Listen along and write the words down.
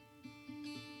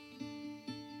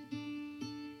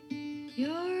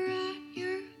You're at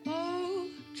your old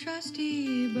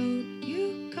trusty boat.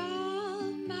 You call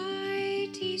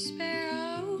mighty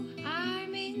sparrow.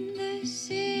 I'm in the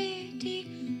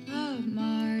city of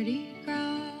Mardi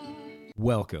Gras.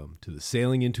 Welcome to the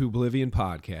Sailing into Oblivion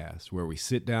podcast, where we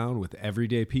sit down with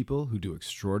everyday people who do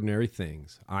extraordinary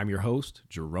things. I'm your host,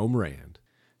 Jerome Rand.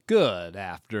 Good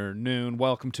afternoon.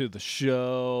 Welcome to the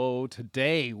show.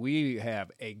 Today we have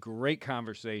a great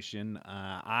conversation.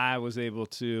 I was able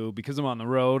to, because I'm on the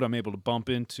road, I'm able to bump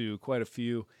into quite a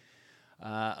few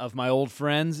of my old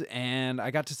friends, and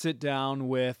I got to sit down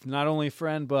with not only a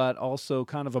friend, but also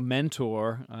kind of a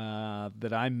mentor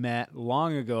that I met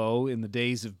long ago in the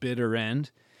days of Bitter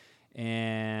End.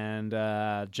 And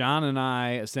John and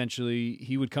I, essentially,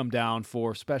 he would come down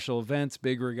for special events,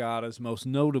 big regattas, most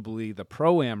notably the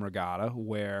Pro-Am Regatta,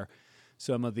 where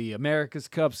some of the America's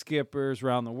Cup skippers,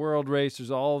 round the world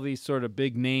racers, all these sort of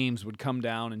big names would come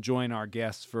down and join our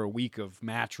guests for a week of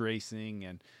match racing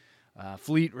and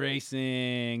fleet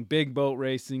racing, big boat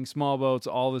racing, small boats,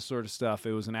 all this sort of stuff.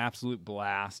 It was an absolute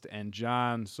blast, and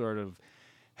John sort of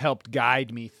helped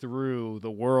guide me through the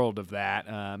world of that.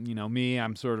 Me,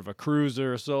 I'm sort of a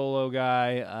cruiser, a solo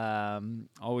guy.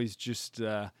 Always just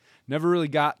never really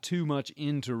got too much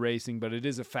into racing, but it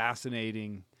is a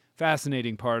fascinating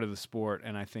part of the sport,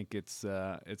 and I think it's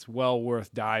well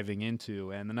worth diving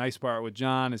into. And the nice part with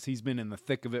John is he's been in the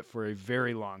thick of it for a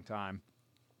very long time.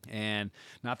 And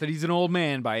not that he's an old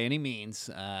man by any means.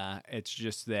 It's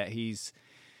just that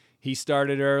he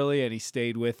started early and he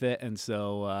stayed with it. And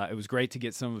so it was great to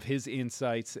get some of his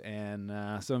insights and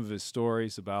some of his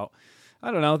stories about,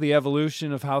 the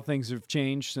evolution of how things have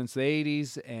changed since the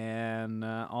 80s and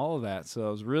all of that. So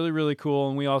it was really, really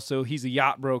cool. And he's a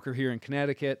yacht broker here in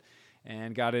Connecticut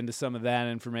and got into some of that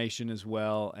information as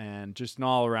well. And just an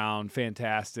all-around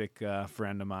fantastic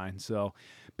friend of mine. So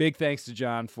big thanks to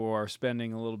John for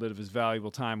spending a little bit of his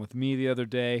valuable time with me the other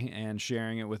day and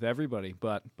sharing it with everybody.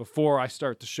 But before I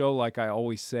start the show, like I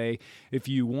always say, if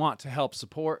you want to help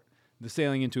support the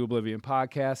Sailing into Oblivion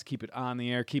podcast, keep it on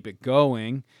the air, keep it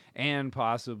going, and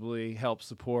possibly help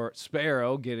support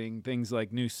Sparrow getting things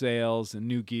like new sails and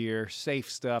new gear, safe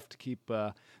stuff to keep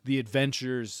the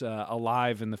adventures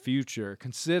alive in the future,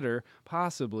 consider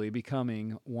possibly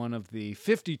becoming one of the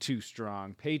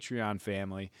 52-strong Patreon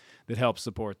family that helps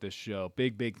support this show.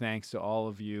 Big, big thanks to all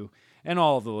of you and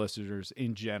all of the listeners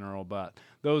in general, but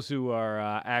those who are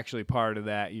actually part of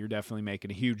that, you're definitely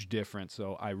making a huge difference,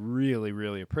 so I really,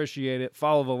 really appreciate it.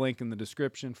 Follow the link in the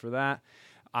description for that.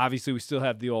 Obviously, we still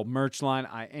have the old merch line.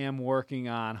 I am working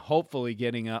on hopefully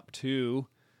getting up to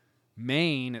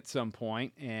Maine at some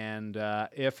point, and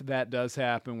if that does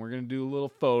happen, we're going to do a little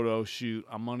photo shoot.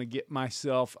 I'm going to get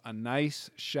myself a nice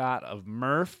shot of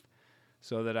Murph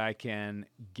so that I can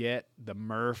get the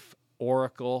Murph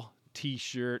Oracle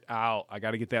t-shirt out. I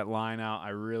got to get that line out. I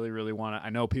really, really want to. I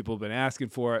know people have been asking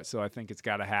for it, so I think it's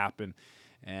got to happen.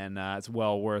 And it's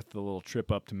well worth the little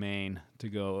trip up to Maine to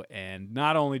go and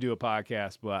not only do a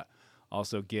podcast, but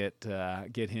also get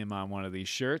him on one of these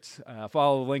shirts.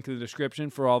 Follow the link in the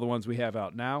description for all the ones we have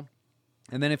out now.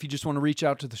 And then if you just want to reach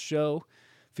out to the show,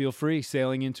 feel free,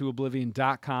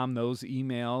 sailingintooblivion.com. Those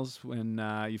emails, when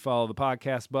you follow the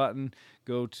podcast button,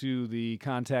 go to the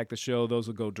contact the show. Those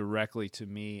will go directly to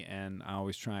me, and I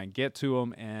always try and get to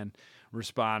them and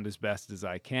respond as best as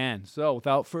I can. So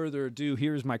without further ado,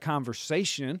 here's my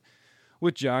conversation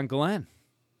with John Glynn.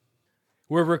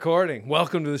 We're recording.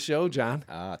 Welcome to the show, John.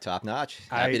 Top notch.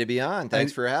 Happy to be on.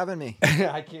 Thanks for having me.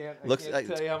 I can't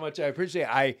tell you how much I appreciate it.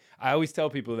 I always tell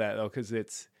people that, though, because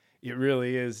it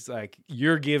really is like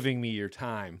you're giving me your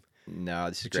time. No,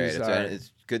 this is great.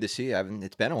 It's good to see you.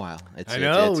 It's been a while. I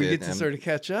know. We get to sort of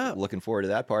catch up. Looking forward to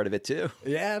that part of it, too.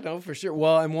 Yeah, no, for sure.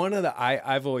 Well, and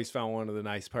I've always found one of the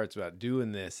nice parts about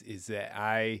doing this is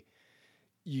that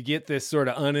you get this sort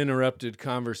of uninterrupted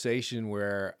conversation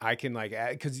where I can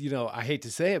because, I hate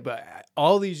to say it, but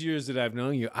all these years that I've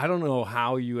known you, I don't know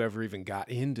how you ever even got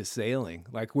into sailing,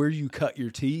 like where you cut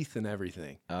your teeth and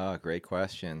everything. Oh, great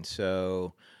question.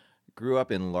 So grew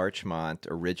up in Larchmont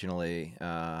originally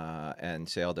and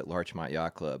sailed at Larchmont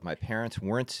Yacht Club. My parents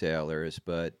weren't sailors,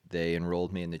 but they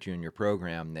enrolled me in the junior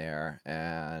program there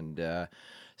and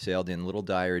sailed in little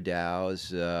Dyer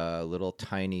Dows, little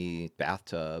tiny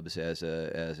bathtubs as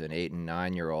an 8 and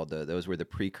 9-year-old. Those were the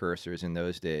precursors in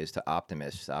those days to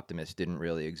Optimists. Optimists didn't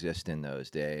really exist in those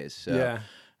days. So yeah.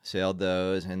 Sailed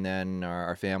those, and then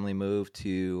our family moved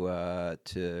to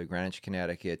Greenwich,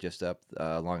 Connecticut, just up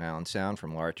Long Island Sound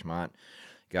from Larchmont.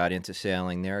 Got into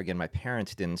sailing there. Again, my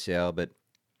parents didn't sail, but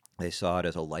they saw it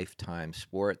as a lifetime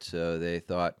sport, so they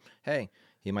thought, hey,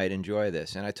 he might enjoy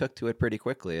this. And I took to it pretty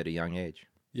quickly at a young age.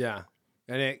 Yeah.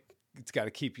 And it's got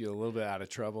to keep you a little bit out of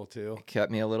trouble too.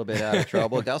 Kept me a little bit out of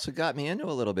trouble. It also got me into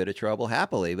a little bit of trouble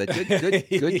happily, but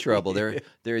good trouble. There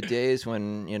are days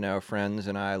when, friends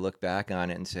and I look back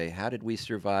on it and say, how did we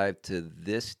survive to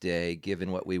this day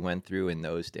given what we went through in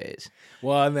those days?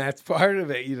 Well, and that's part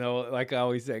of it, like I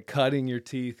always say, cutting your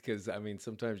teeth, because I mean,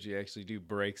 sometimes you actually do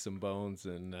break some bones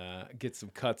and get some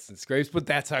cuts and scrapes, but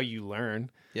that's how you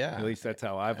learn. Yeah. At least that's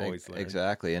how I've always learned.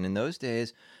 Exactly. And in those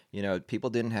days, people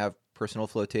didn't have personal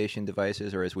flotation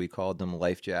devices, or as we called them,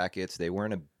 life jackets. They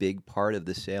weren't a big part of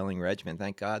the sailing regimen.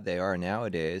 Thank God they are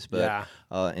nowadays. But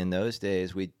in those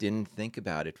days, we didn't think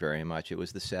about it very much. It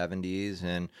was the 70s,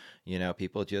 and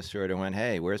people just sort of went,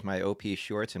 "Hey, where's my OP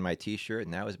shorts and my T-shirt?"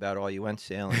 And that was about all you went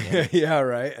sailing in. Yeah,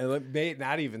 right. And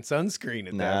not even sunscreen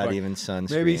at that Not point. even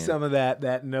sunscreen. Maybe some of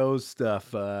that nose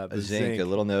stuff. A zinc, a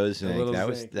little nose zinc.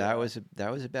 That zinc,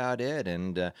 was about it.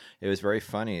 And it was very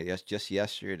funny. Just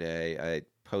yesterday, I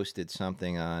posted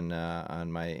something on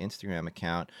my Instagram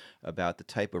account about the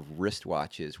type of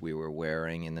wristwatches we were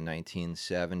wearing in the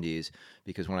 1970s,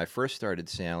 because when I first started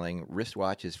sailing,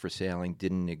 wristwatches for sailing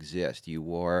didn't exist. You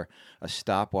wore a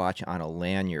stopwatch on a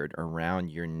lanyard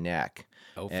around your neck.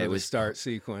 Oh, for the start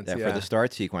sequence. For the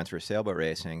start sequence for sailboat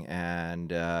racing. And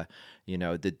the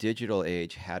digital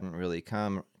age hadn't really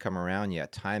come around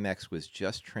yet. Timex was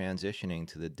just transitioning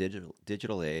to the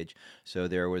digital age. So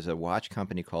there was a watch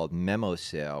company called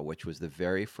MemoSail, which was the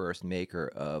very first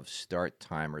maker of start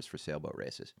timers for sailboat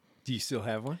races. Do you still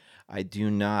have one? I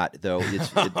do not, though.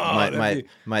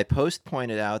 My post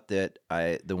pointed out that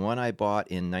the one I bought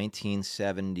in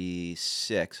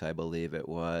 1976, I believe it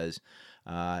was,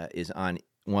 is on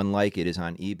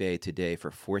eBay today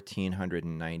for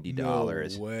 $1,490. No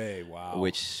way! Wow.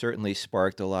 Which certainly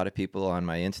sparked a lot of people on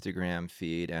my Instagram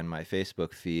feed and my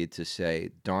Facebook feed to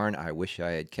say, "Darn, I wish I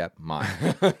had kept mine."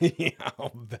 Yeah, I'll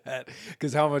bet.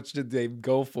 Because how much did they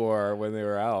go for when they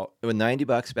were out? It was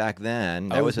 $90 back then.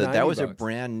 That was a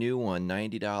brand new one,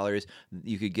 $90.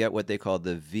 You could get what they called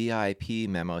the VIP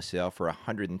memo sale for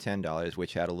 $110,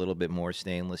 which had a little bit more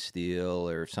stainless steel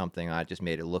or something. I just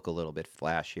made it look a little bit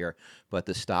flashier. But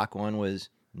the stock one was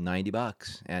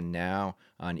 $90, and now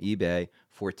on eBay,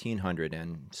 $1,400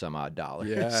 and some odd dollars.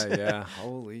 Yeah.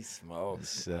 Holy smokes!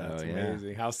 So, that's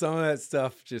amazing. How some of that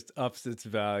stuff just ups its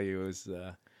value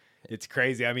it's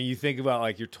crazy. I mean, you think about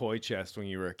like your toy chest when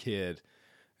you were a kid,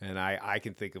 and I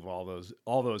can think of all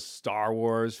those Star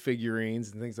Wars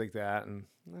figurines and things like that, and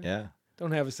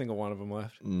don't have a single one of them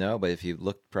left. No, but if you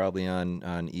look probably on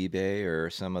eBay or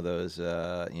some of those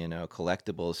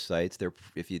collectibles sites,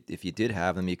 if you did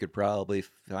have them, you could probably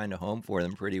find a home for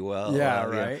them pretty well. Yeah,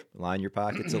 right. Line your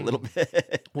pockets a little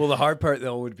bit. Well, the hard part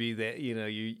though would be that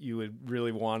you would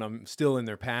really want them still in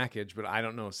their package, but I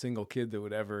don't know a single kid that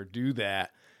would ever do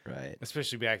that. Right.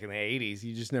 Especially back in the 80s.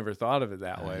 You just never thought of it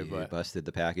that way. You but busted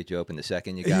the package open the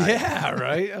second you got it. Yeah,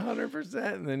 right.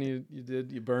 100%. And then you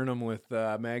burn them with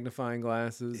magnifying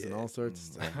glasses and all sorts of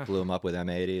stuff. Blew them up with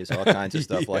M80s, all kinds of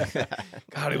stuff like that.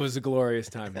 God, it was a glorious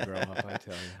time to grow up, I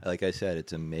tell you. Like I said,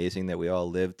 it's amazing that we all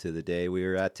lived to the day we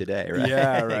were at today, right?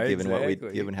 Yeah, right.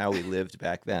 given how we lived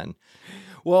back then.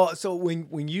 Well, so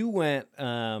when you went,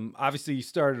 obviously you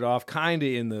started off kind of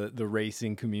in the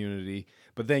racing community,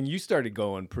 but then you started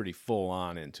going pretty full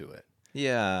on into it.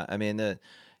 Yeah, I mean, as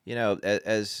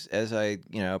I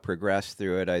progressed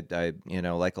through it, I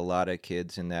like a lot of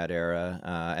kids in that era,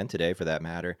 and today for that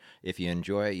matter, if you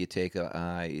enjoy it, you take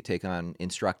on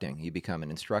instructing. You become an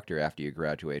instructor after you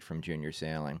graduate from junior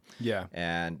sailing. Yeah,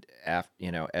 and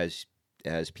as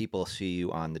people see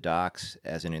you on the docks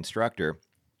as an instructor,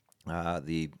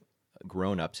 the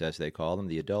grown-ups, as they call them,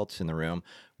 the adults in the room,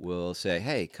 will say,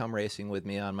 "Hey, come racing with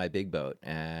me on my big boat."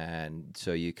 And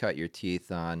so you cut your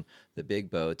teeth on the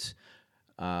big boats,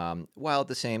 while at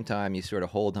the same time you sort of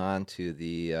hold on to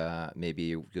the maybe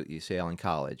you sail in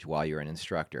college while you're an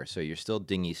instructor. So you're still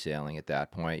dinghy sailing at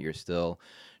that point. You're still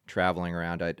traveling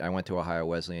around. I went to Ohio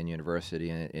Wesleyan University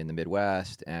in the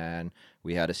Midwest, and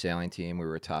we had a sailing team. We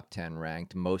were top 10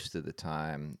 ranked most of the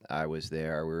time I was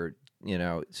there. We were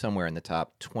somewhere in the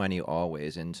top 20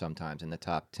 always, and sometimes in the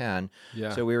top 10.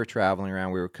 Yeah. So we were traveling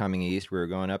around. We were coming east. We were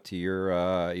going up to your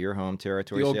home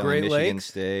territory, the old sailing Great Michigan Lakes?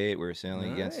 State. We were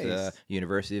sailing against the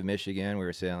University of Michigan. We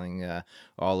were sailing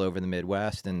all over the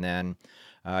Midwest. And then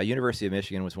University of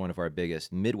Michigan was one of our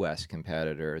biggest Midwest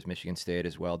competitors. Michigan State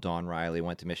as well. Dawn Riley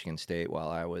went to Michigan State while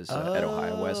I was at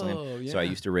Ohio Wesleyan. Yeah. So I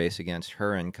used to race against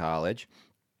her in college.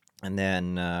 And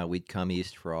then we'd come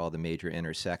east for all the major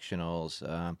intersectionals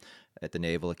at the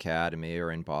Naval Academy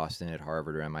or in Boston at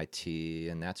Harvard or MIT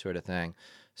and that sort of thing.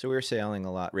 So we were sailing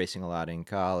a lot, racing a lot in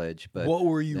college. But what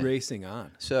were you racing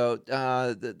on? So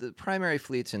the primary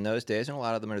fleets in those days, and a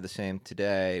lot of them are the same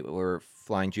today, were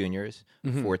flying juniors,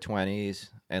 420s,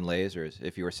 and lasers.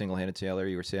 If you were a single-handed sailor,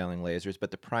 you were sailing lasers. But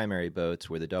the primary boats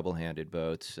were the double-handed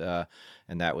boats,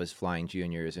 and that was flying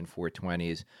juniors and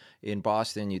 420s. In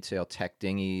Boston, you'd sail tech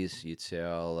dinghies, you'd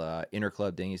sail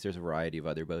interclub dinghies. There's a variety of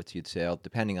other boats you'd sail,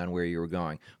 depending on where you were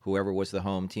going. Whoever was the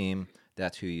home team,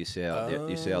 that's who you sailed.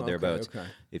 You sailed their boats. Okay.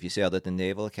 If you sailed at the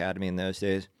Naval Academy in those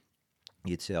days,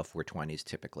 you'd sail 420s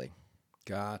typically.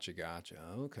 Gotcha.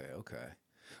 Okay.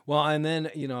 Well, and then,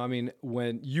 I mean,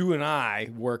 when you and I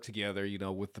worked together,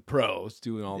 with the pros,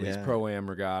 doing all these pro-am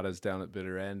regattas down at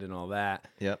Bitter End and all that.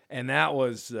 Yep. And that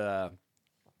was,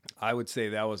 I would say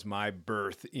that was my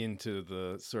birth into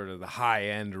the sort of the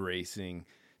high-end racing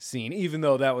scene, even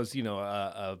though that was,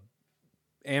 a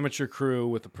amateur crew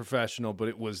with a professional, but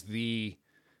it was the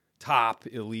top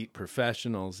elite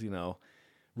professionals,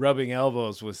 rubbing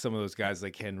elbows with some of those guys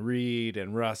like Ken Reed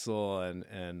and Russell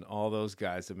and all those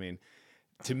guys. I mean,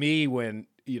 to me, when,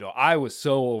 I was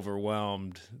so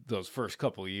overwhelmed those first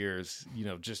couple of years,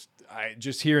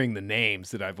 just hearing the names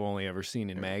that I've only ever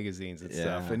seen in magazines and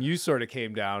stuff. And you sort of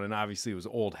came down, and obviously it was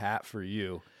old hat for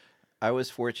you. I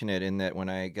was fortunate in that when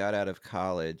I got out of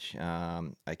college,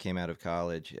 I came out of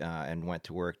college and went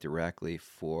to work directly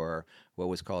for what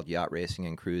was called Yacht Racing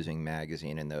and Cruising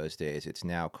magazine in those days. It's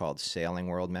now called Sailing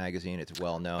World magazine. It's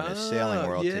well known as Sailing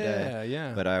World today.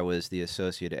 Yeah. But I was the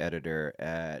associate editor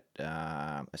at,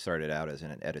 I started out as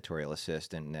an editorial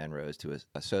assistant and then rose to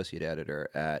associate editor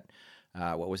at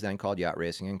what was then called Yacht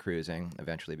Racing and Cruising,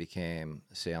 eventually became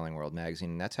Sailing World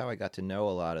magazine. And that's how I got to know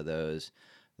a lot of those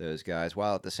guys,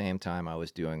 while at the same time I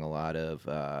was doing a lot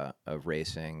of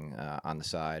racing on the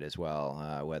side as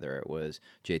well, whether it was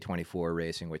J24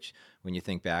 racing, which when you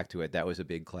think back to it, that was a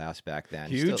big class back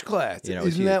then. Huge class. Isn't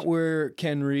huge. That where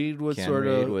Ken Reed was Ken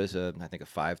Reed was, I think, a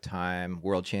 5-time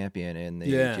world champion in the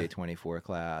J24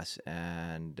 class.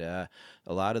 And a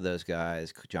lot of those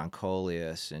guys, John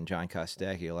Coleus and John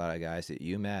Kostecki, a lot of guys that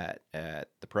you met at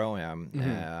the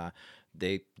Pro-Am,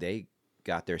 they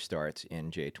got their starts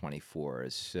in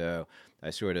J24s. So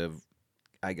I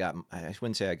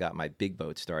wouldn't say I got my big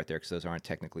boat start there, because those aren't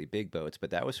technically big boats, but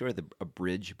that was sort of a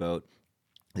bridge boat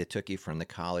that took you from the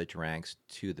college ranks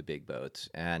to the big boats.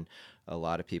 And a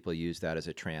lot of people use that as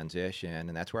a transition.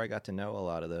 And that's where I got to know a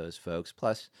lot of those folks.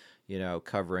 Plus,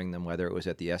 covering them, whether it was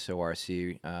at the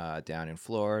SORC down in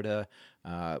Florida,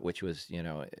 which was,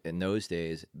 in those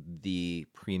days, the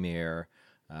premier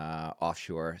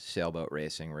offshore sailboat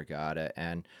racing regatta.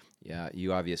 And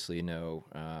you obviously know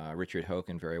Richard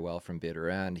Hoken very well from Bitter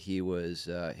End. He was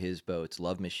his boats,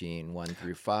 Love Machine 1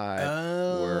 through 5,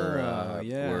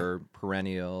 were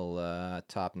perennial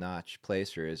top-notch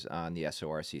placers on the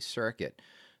SORC circuit.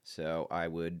 So I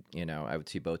would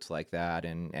see boats like that,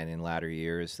 and in latter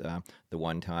years, the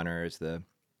 1-tonners, the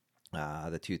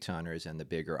 2-tonners, and the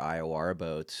bigger IOR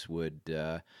boats would.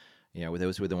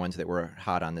 Those were the ones that were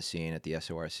hot on the scene at the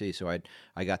SORC. So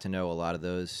I got to know a lot of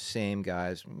those same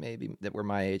guys, maybe that were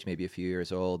my age, maybe a few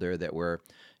years older, that were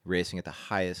racing at the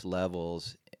highest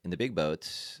levels in the big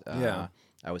boats.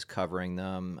 I was covering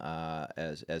them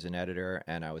as an editor,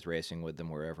 and I was racing with them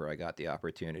wherever I got the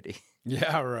opportunity.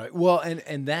 Yeah, right. Well,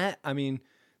 and that, I mean,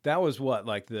 that was what,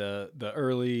 like the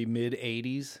early mid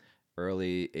 80s?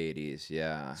 Early 80s,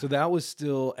 yeah. So that was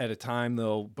still at a time,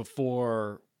 though,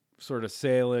 before sort of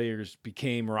sailors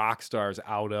became rock stars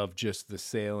out of just the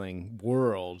sailing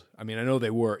world. I mean, I know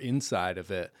they were inside of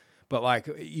it, but like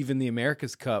even the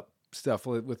America's Cup stuff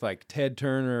with like Ted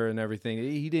Turner and everything,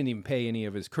 he didn't even pay any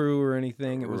of his crew or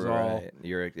anything. It was all.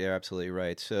 You're absolutely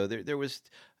right. So there was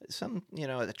some,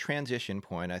 a transition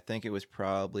point. I think it was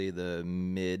probably the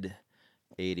mid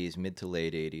to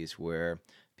late 80s, where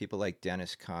people like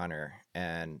Dennis Conner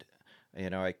and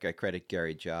I credit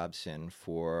Gary Jobson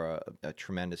for a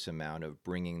tremendous amount of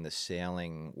bringing the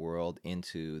sailing world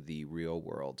into the real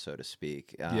world, so to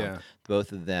speak.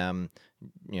 Both of them,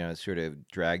 sort of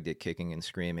dragged it kicking and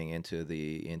screaming into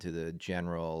the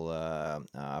general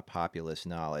populace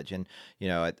knowledge. And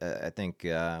I think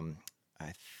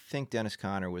Dennis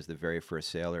Conner was the very first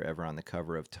sailor ever on the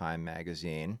cover of Time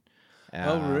magazine.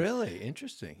 Oh, really?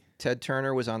 Interesting. Ted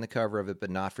Turner was on the cover of it, but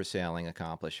not for sailing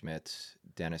accomplishments.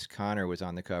 Dennis Conner was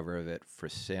on the cover of it for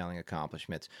sailing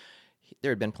accomplishments.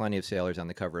 There had been plenty of sailors on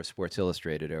the cover of Sports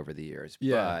Illustrated over the years,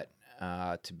 but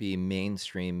to be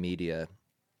mainstream media,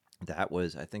 I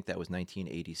think that was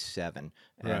 1987,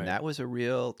 and that was a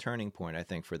real turning point, I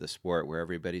think, for the sport, where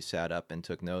everybody sat up and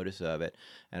took notice of it.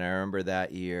 And I remember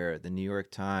that year, the New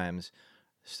York Times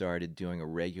started doing a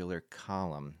regular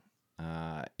column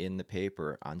in the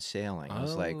paper on sailing. I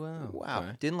was Oh, like, wow. wow.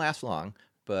 Okay. Didn't last long,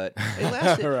 but it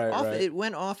lasted. Right. It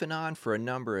went off and on for a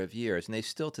number of years, and they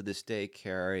still to this day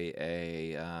carry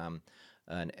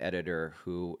an editor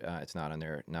who it's not on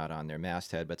their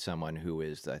masthead, but someone who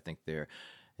is, I think they're.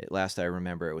 At last I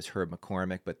remember, it was Herb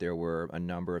McCormick, but there were a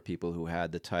number of people who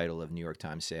had the title of New York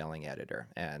Times sailing editor,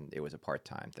 and it was a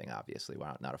part-time thing, obviously,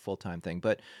 well, not a full-time thing,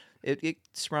 but it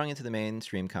sprung into the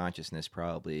mainstream consciousness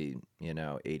probably,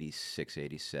 86,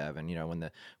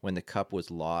 87, when the cup was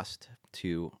lost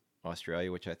to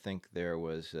Australia, which I think there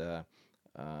was an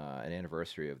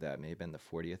anniversary of that, may have been the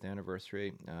 40th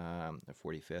anniversary, the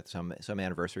 45th, some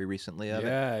anniversary recently of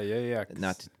it. Yeah.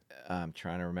 I'm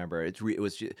trying to remember. It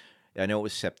was. I know it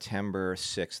was September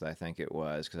 6th, I think it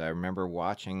was, because I remember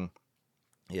watching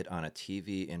it on a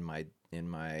TV in my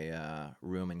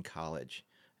room in college.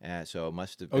 So it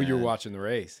must have been. Oh, you were watching the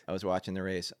race. I was watching the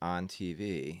race on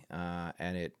TV,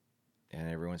 and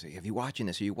everyone's like, "Have you watching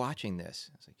this? Are you watching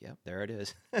this?" I was like, "Yep, there it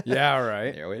is." Yeah,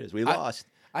 right. There it is. We lost.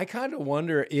 I kind of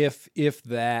wonder if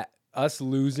that us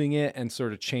losing it and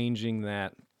sort of changing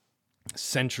that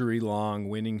century-long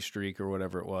winning streak or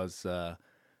whatever it was,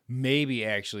 maybe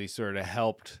actually sort of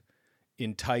helped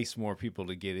entice more people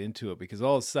to get into it, because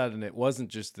all of a sudden it wasn't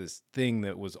just this thing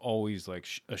that was always like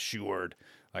assured,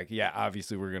 like, yeah,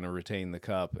 obviously we're going to retain the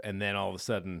cup, and then all of a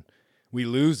sudden we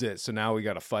lose it, so now we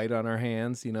got a fight on our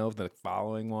hands, the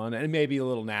following one, and maybe a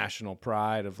little national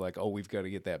pride of like, oh, we've got to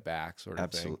get that back, sort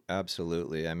of thing.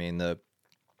 Absolutely. I mean,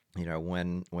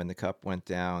 when the cup went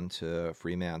down to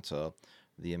Fremantle,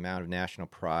 the amount of national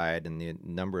pride and the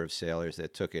number of sailors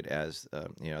that took it as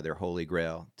their holy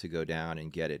grail to go down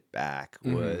and get it back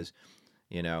was,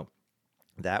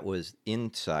 that was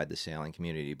inside the sailing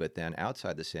community. But then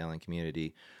outside the sailing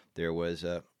community, there was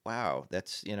a wow.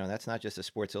 That's not just a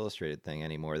Sports Illustrated thing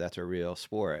anymore. That's a real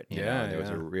sport. There was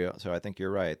a real. So I think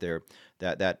you're right there.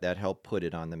 That helped put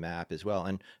it on the map as well.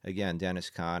 And again,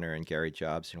 Dennis Conner and Gary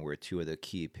Jobson were two of the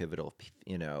key pivotal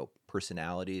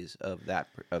personalities of that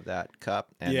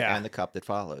cup and the cup that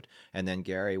followed. And then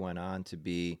Gary went on to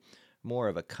be more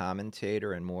of a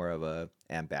commentator and more of a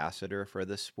ambassador for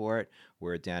the sport,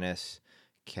 where Dennis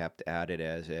kept at it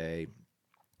as a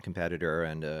competitor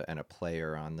and a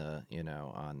player on the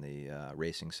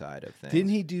racing side of things.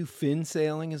 Didn't he do fin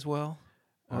sailing as well?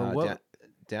 Or what?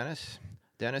 Dennis.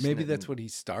 Maybe that's what he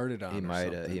started on. He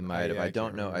might have. I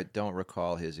don't know. I don't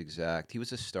recall his exact. He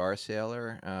was a star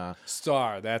sailor.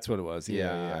 Star. That's what it was.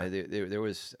 Yeah. There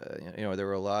was, there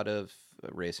were a lot of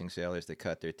racing sailors that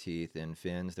cut their teeth in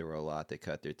fins. There were a lot that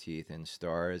cut their teeth in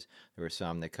stars. There were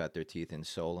some that cut their teeth in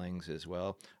solings as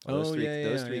well. Those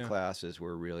three classes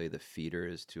were really the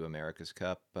feeders to America's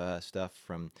Cup stuff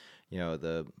from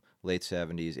the late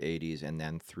 70s, 80s, and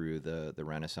then through the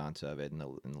renaissance of it in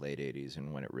the late 80s,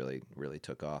 and when it really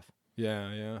took off.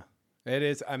 Yeah. It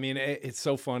is. I mean, it's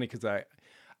so funny because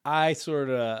I sort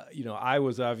of, I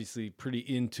was obviously pretty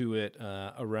into it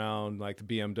around like the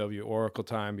BMW Oracle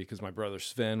time, because my brother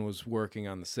Sven was working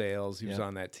on the sales. He was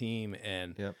on that team,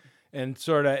 and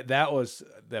sort of that was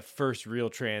the first real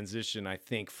transition, I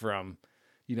think, from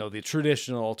the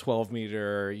traditional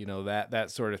 12-meter,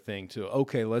 that sort of thing, to,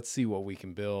 okay, let's see what we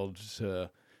can build to,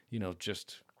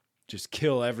 just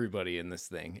kill everybody in this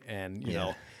thing. And,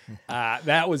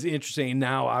 that was interesting.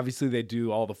 Now, obviously, they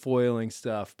do all the foiling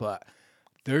stuff, but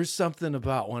there's something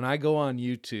about when I go on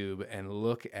YouTube and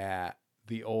look at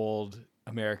the old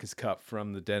America's Cup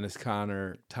from the Dennis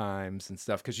Conner times and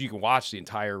stuff, because you can watch the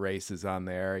entire races on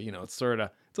there. It's a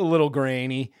little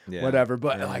grainy, whatever,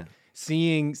 but like,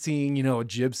 seeing a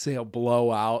jib sail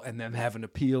blow out and then having to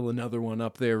peel another one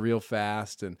up there real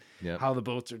fast, and how the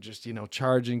boats are just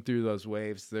charging through those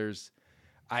waves.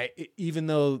 Even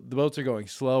though the boats are going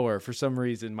slower, for some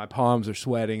reason my palms are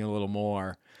sweating a little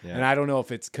more, and I don't know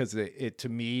if it's because it to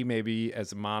me, maybe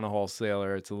as a monohull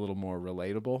sailor, it's a little more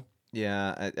relatable.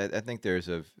 Yeah, I think there's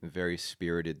a very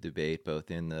spirited debate both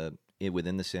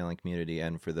within the sailing community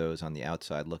and for those on the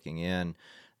outside looking in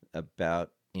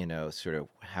about sort of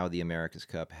how the America's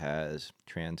Cup has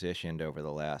transitioned over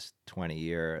the last 20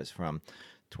 years from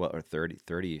 12 or 30,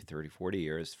 40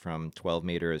 years, from 12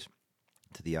 meters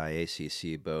to the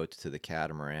IACC boats, to the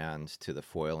catamarans, to the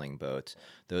foiling boats.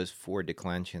 Those four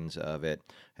declensions of it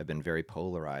have been very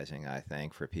polarizing, I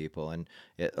think, for people. And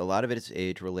a lot of it is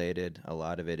age-related. A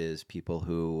lot of it is people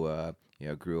who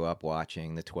grew up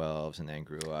watching the 12s and then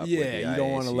grew up with the you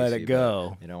don't want to let it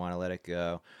go. You don't want to let it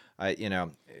go.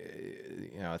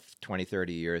 20,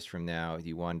 30 years from now,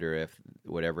 you wonder if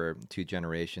whatever 2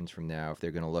 generations from now, if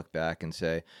they're going to look back and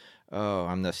say, oh,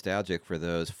 I'm nostalgic for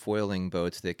those foiling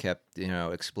boats that kept,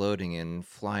 exploding and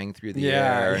flying through the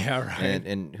air. Yeah, right.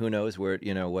 And who knows where,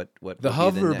 what The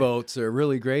hover boats are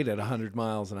really great at 100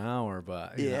 miles an hour,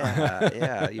 but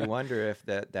yeah. You wonder if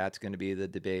that's going to be the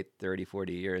debate 30,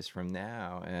 40 years from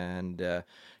now. And,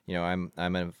 I'm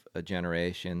of a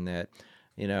generation that,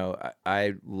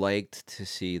 I liked to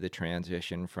see the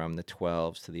transition from the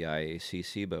 12s to the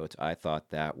IACC boats. I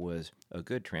thought that was a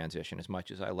good transition as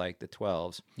much as I liked the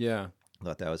 12s. Yeah. I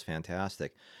thought that was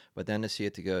fantastic. But then to see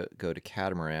it to go to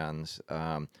catamarans,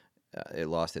 it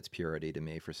lost its purity to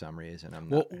me for some reason.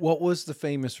 What was the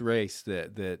famous race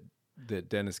that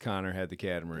Dennis Conner had the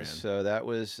catamaran? So that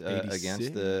was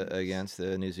against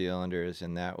the New Zealanders,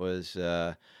 and that was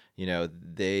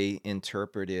they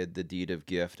interpreted the deed of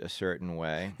gift a certain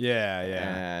way. Yeah.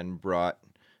 And brought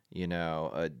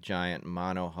a giant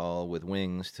monohull with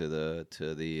wings to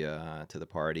the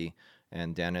party,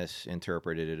 and Dennis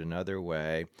interpreted it another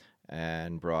way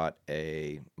and brought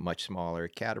a much smaller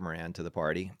catamaran to the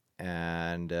party.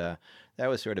 And that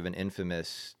was sort of an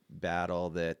infamous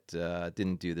battle that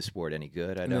didn't do the sport any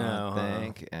good, I don't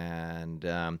think. And,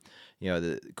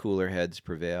 the cooler heads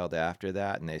prevailed after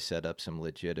that, and they set up some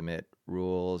legitimate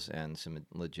rules and some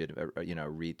legitimate,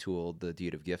 retooled the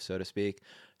deed of gift, so to speak.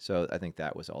 So I think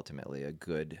that was ultimately a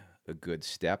good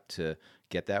step to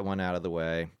get that one out of the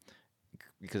way.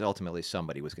 Because ultimately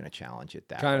somebody was going to challenge it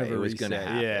that way. It was going to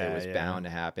happen. It was bound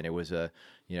to happen. It was a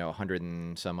 100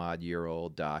 and some odd year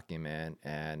old document,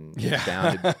 and it's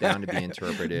bound to be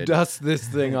interpreted. Dust this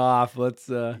thing off. Let's.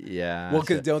 Yeah. Well,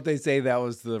 because don't they say that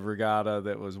was the regatta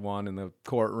that was won in the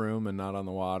courtroom and not on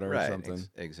the water or something?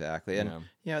 Exactly. And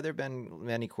there have been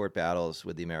many court battles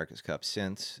with the America's Cup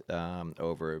since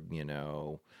over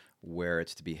where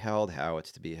it's to be held, how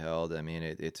it's to be held. I mean,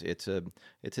 it's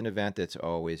an event that's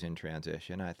always in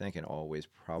transition, I think, and always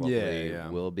probably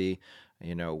will be.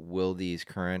 Will these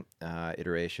current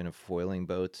iteration of foiling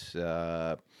boats,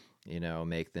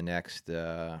 make the next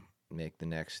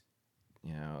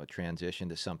transition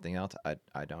to something else?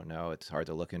 I don't know. It's hard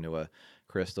to look into a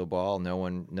crystal ball. No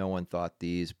one thought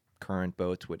these current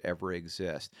boats would ever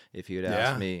exist. If you'd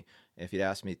asked me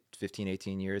 15,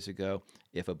 18 years ago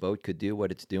if a boat could do what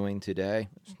it's doing today,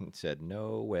 I said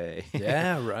no way.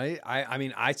 Yeah, right. I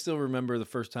mean, I still remember the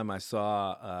first time I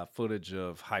saw footage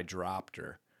of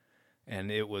Hydropter,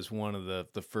 and it was one of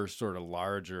the first sort of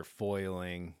larger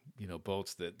foiling,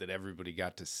 boats that everybody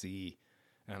got to see.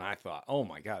 And I thought, oh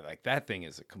my God, like that thing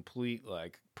is a complete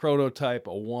like prototype,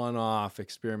 a one-off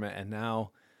experiment. And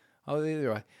now,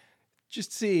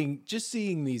 just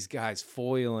seeing these guys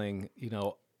foiling,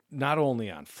 not only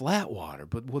on flat water,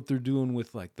 but what they're doing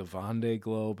with like the Vendée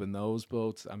Globe and those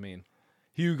boats. I mean,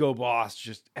 Hugo Boss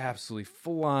just absolutely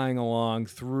flying along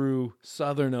through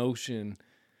Southern Ocean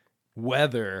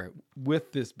weather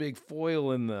with this big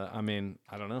foil in the,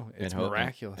 I don't know. It's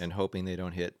miraculous. And hoping they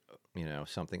don't hit,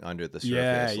 something under the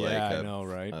surface, I know,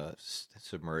 right? A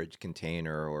submerged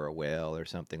container or a whale or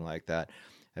something like that.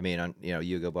 I mean,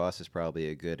 Hugo Boss is probably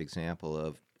a good example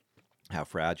of how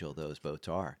fragile those boats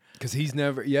are. Because he's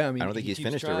never, I don't think he's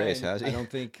finished a race, has he? I don't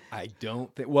think.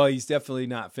 Well, he's definitely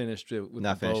not finished it with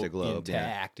the globe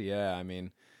intact. Yeah,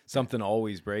 something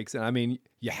always breaks, and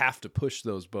you have to push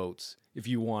those boats if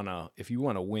you wanna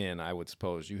win. I would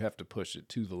suppose you have to push it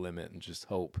to the limit and just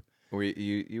hope.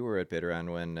 You were at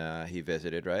Bitterround when he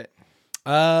visited, right?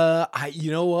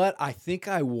 You know what? I think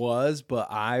I was, but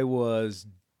I was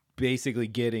basically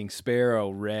getting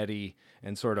Sparrow ready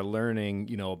and sort of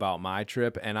learning, about my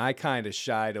trip. And I kind of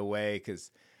shied away because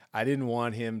I didn't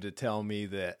want him to tell me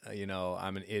that,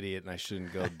 I'm an idiot and I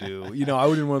shouldn't go do, I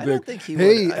wouldn't want to be like,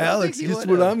 hey, Alex, guess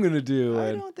what I'm going to do.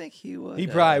 I don't think he would. He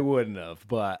probably wouldn't have,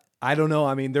 but I don't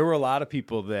know. There were a lot of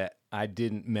people that I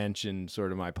didn't mention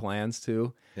sort of my plans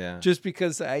to. Yeah. Just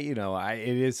because it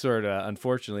is sort of,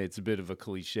 unfortunately, it's a bit of a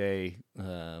cliche.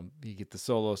 You get the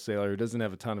solo sailor who doesn't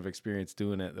have a ton of experience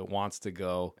doing it that wants to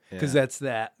go because that's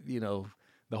the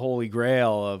holy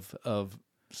grail of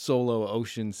solo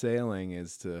ocean sailing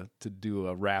is to do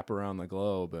a wrap around the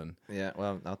globe. And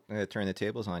well, I'm going to turn the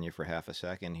tables on you for half a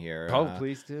second here. Oh,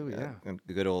 please do. Yeah.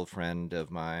 A good old friend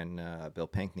of mine, Bill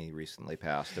Pinkney, recently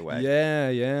passed away.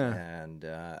 Yeah. And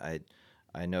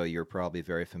I know you're probably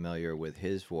very familiar with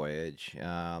his voyage,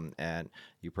 and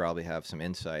you probably have some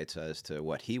insights as to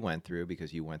what he went through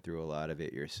because you went through a lot of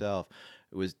it yourself.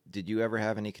 Did you ever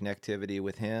have any connectivity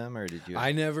with him, or did you?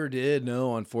 I never did.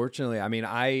 No, unfortunately.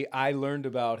 I learned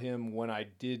about him when I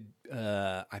did.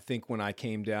 I think when I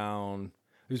came down,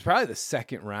 it was probably the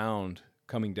second round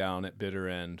coming down at bitter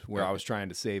end where I was trying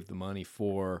to save the money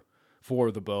for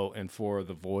the boat and for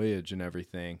the voyage and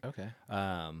everything. Okay.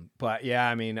 But yeah,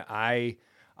 I mean, I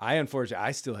unfortunately,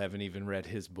 I still haven't even read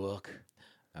his book.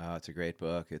 Oh, it's a great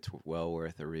book. It's well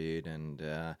worth a read, and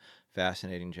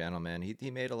fascinating gentleman. He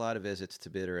made a lot of visits to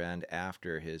Bitter End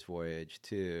after his voyage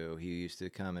too. He used to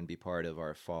come and be part of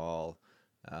our fall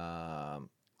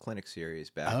clinic series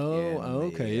back.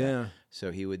 Yeah.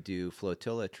 So he would do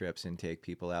flotilla trips and take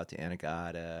people out to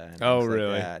Anegada and Oh, things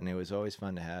really? like that. And it was always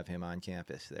fun to have him on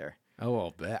campus there. Oh,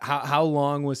 I'll bet. How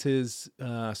long was his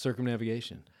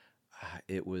circumnavigation?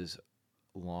 It was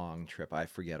long trip. I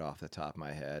forget off the top of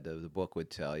my head. The book would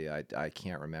tell you. I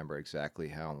can't remember exactly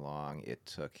how long it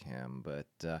took him, but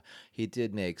he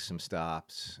did make some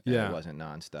stops. Yeah. It wasn't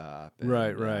nonstop. And,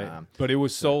 Right. But it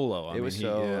was solo. It was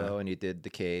solo, and he did the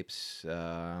Capes,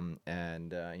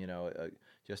 and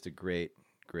just a great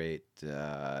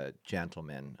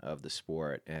gentleman of the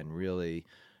sport, and really.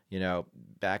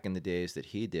 Back in the days that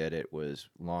he did it was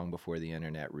long before the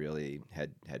internet really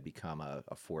had become a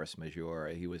force majeure.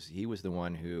 He was the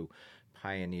one who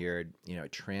pioneered,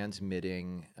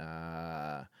 transmitting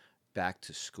back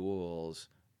to schools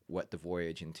what the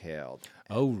voyage entailed.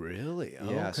 Oh, really? Oh,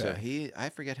 Yeah. okay. So I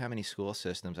forget how many school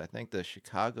systems. I think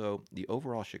the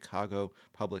overall Chicago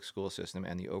public school system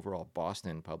and the overall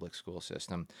Boston public school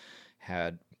system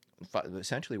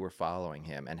essentially were following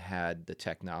him and had the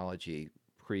technology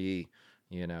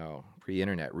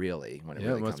pre-internet really when it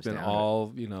really it must comes have been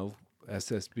down to it. all,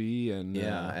 SSB and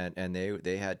And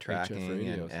they had tracking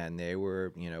radios. and they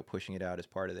were pushing it out as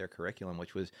part of their curriculum,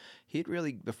 which was he'd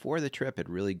really before the trip had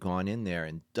really gone in there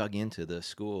and dug into the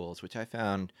schools, which I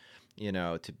found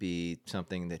to be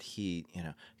something that he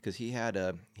because he had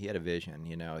a vision,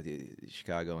 the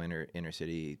Chicago inner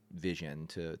city vision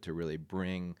to really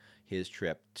bring his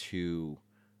trip to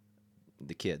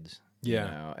the kids.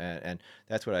 Yeah. And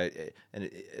that's what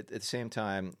at the same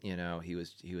time, he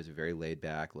was a very laid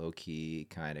back, low key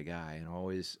kind of guy, and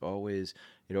always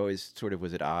it always sort of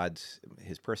was at odds.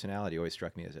 His personality always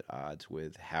struck me as at odds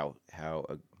with how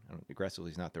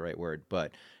aggressively is not the right word,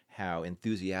 but how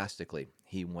enthusiastically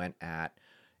he went at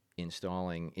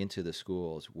installing into the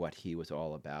schools what he was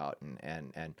all about,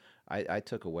 and I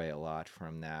took away a lot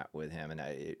from that with him, and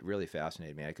it really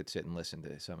fascinated me. I could sit and listen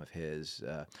to some of his,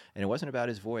 and it wasn't about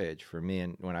his voyage for me.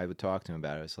 And when I would talk to him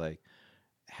about it, it was like,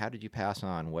 how did you pass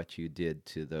on what you did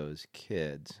to those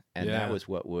kids? And Yeah. that was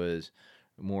what was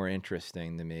more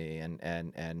interesting to me, and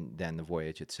than the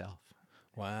voyage itself.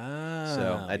 Wow.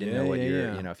 So I didn't know what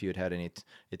yeah. if you had any.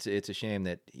 It's a shame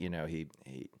that he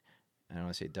I don't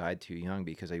want to say died too young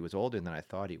because he was older than I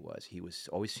thought he was. He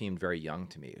always seemed very young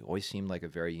to me. Always seemed like a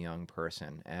very young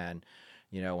person. And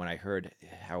when I heard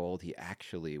how old he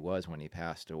actually was when he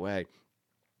passed away,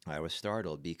 I was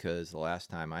startled because the last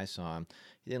time I saw him,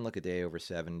 he didn't look a day over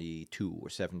 72 or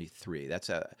 73. If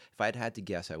I'd had to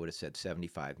guess, I would have said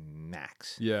 75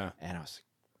 max. Yeah. And I was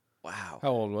like, wow.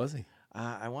 How old was he?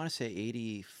 I want to say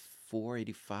 84,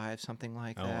 85, something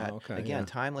like Oh, that. okay, Again, yeah.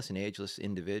 timeless and ageless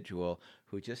individual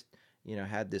who just,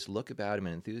 had this look about him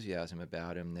and enthusiasm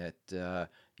about him that,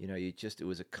 it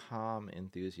was a calm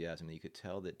enthusiasm that you could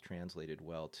tell that translated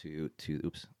well to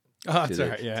oops. Oh, that's the- all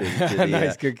right. Yeah. to the,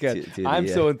 Nice, good catch. to the, I'm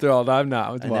so enthralled. I'm not.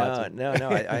 I was No, watching. no.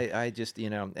 I just,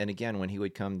 and again, when he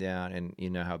would come down,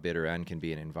 and how Bitter End can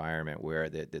be an environment where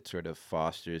that sort of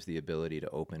fosters the ability to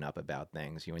open up about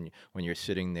things. When you're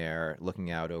sitting there looking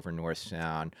out over North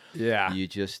Sound, Yeah.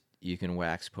 you can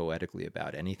wax poetically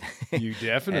about anything. You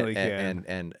definitely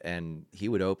can. And he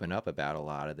would open up about a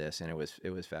lot of this, and it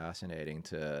was fascinating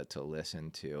to listen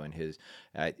to. And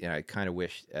I kind of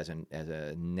wish as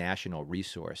a national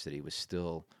resource that he was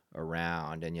still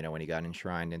around. And when he got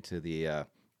enshrined into the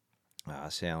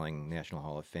Sailing National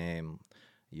Hall of Fame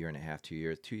a year and a half, 2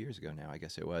 years ago now, I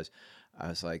guess it was, I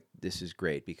was like, this is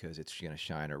great because it's going to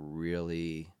shine a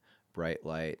really bright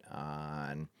light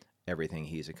on everything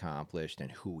he's accomplished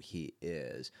and who he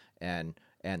is and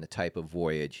the type of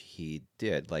voyage he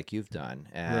did, like you've done,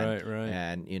 and Right.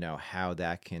 and how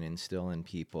that can instill in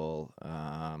people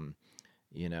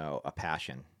a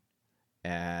passion.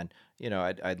 And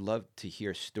I'd love to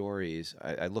hear stories.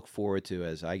 I look forward to,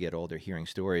 as I get older, hearing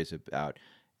stories about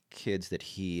kids that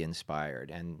he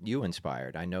inspired and you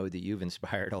inspired. I know that you've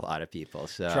inspired a lot of people.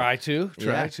 So Try to.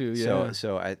 Yeah.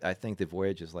 So I think the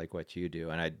voyage is like what you do,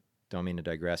 and I don't mean to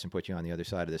digress and put you on the other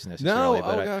side of this necessarily. No,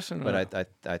 but gosh, no. But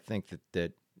I think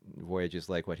that voyages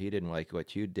like what he did and like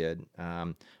what you did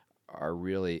are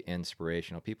really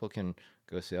inspirational. People can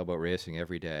go sailboat racing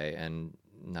every day and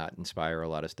not inspire a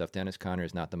lot of stuff. Dennis Conner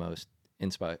is not the most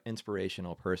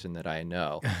inspirational person that I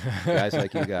know. Guys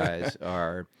like you guys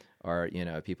are are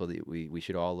people that we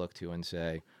should all look to and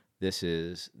say, this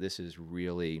is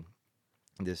really,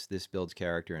 this builds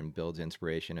character and builds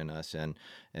inspiration in us, and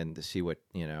to see what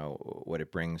what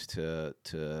it brings to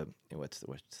what's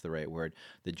the right word,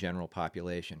 the general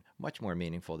population, much more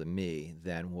meaningful to me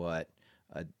than what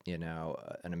an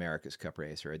America's Cup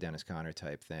race or a Dennis Conner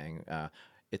type thing.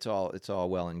 It's all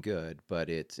well and good, but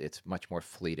it's much more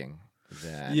fleeting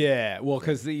than. Yeah, well,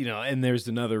 because and there's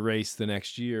another race the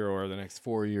next year or the next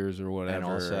 4 years or whatever, and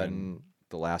all of a sudden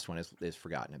the last one is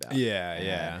forgotten about.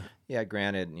 Yeah.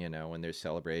 Granted, when there's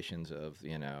celebrations of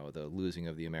the losing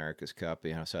of the America's Cup,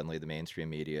 suddenly the mainstream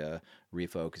media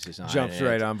refocuses on jumps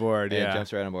right on board. And Yeah,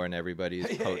 jumps right on board, and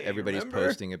everybody's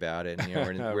posting about it. And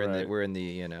we're in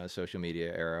the social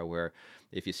media era where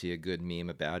if you see a good meme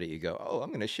about it, you go, "Oh, I'm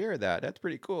going to share that. That's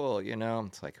pretty cool."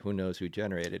 It's like, who knows who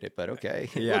generated it, but okay,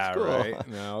 yeah, looks cool. right.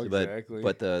 No, exactly.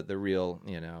 But the real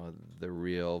the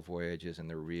real voyages and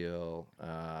the real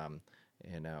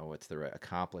what's the right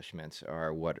accomplishments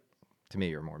are what to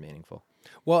me are more meaningful.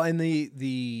 Well, and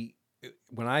the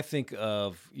when I think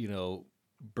of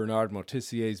Bernard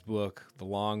Moitessier's book, The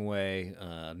Long Way,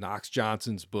 Knox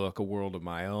Johnson's book, A World of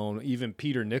My Own, even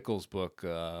Peter Nichols' book,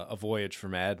 A Voyage for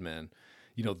Madmen,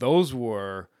 those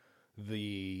were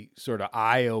the sort of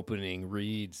eye-opening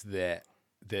reads that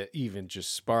even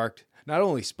just not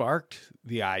only sparked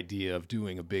the idea of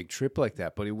doing a big trip like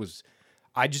that, but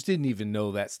I just didn't even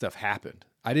know that stuff happened.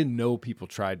 I didn't know people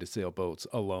tried to sail boats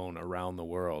alone around the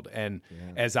world. And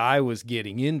as I was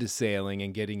getting into sailing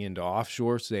and getting into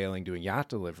offshore sailing, doing yacht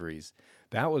deliveries,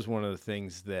 that was one of the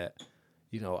things that,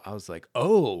 I was like,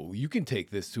 oh, you can take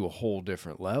this to a whole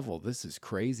different level. This is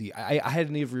crazy. I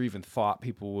hadn't ever even thought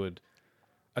people would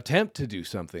attempt to do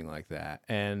something like that.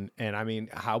 And I mean,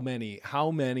 how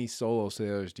many solo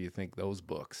sailors do you think those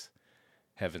books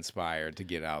have inspired to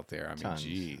get out there? I mean, tons.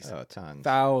 geez. Oh, tons.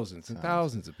 Thousands and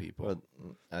thousands of people.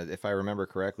 Well, if I remember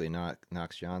correctly,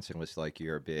 Knox Johnson was like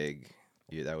your big.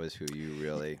 That was who you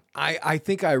really. I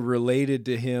think I related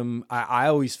to him. I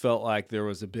always felt like there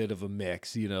was a bit of a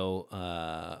mix.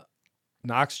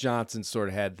 Knox Johnson sort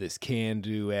of had this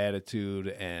can-do attitude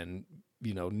and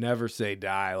never say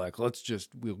die. Like,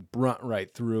 we'll brunt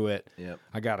right through it. Yep.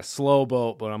 I got a slow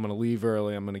boat, but I'm going to leave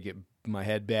early. I'm going to get my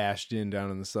head bashed in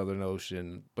down in the Southern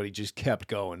Ocean. But he just kept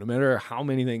going. No matter how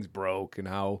many things broke and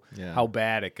how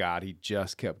bad it got, he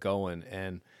just kept going.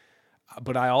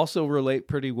 But I also relate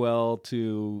pretty well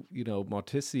to,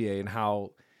 Moitessier and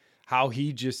how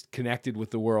he just connected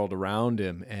with the world around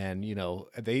him. And,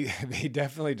 they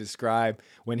definitely describe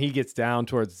when he gets down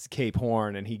towards Cape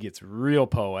Horn and he gets real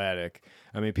poetic.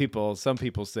 I mean, some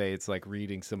people say it's like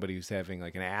reading somebody who's having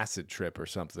like an acid trip or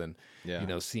something,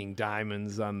 seeing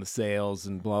diamonds on the sails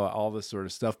and all this sort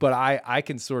of stuff. But I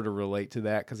can sort of relate to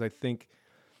that because I think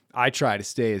I try to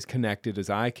stay as connected as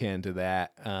I can to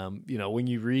that. When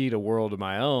you read A World of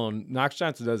My Own, Knox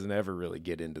Johnson doesn't ever really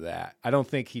get into that. I don't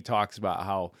think he talks about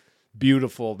how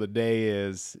beautiful the day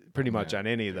is pretty much on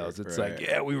any of those. It's like,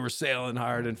 we were sailing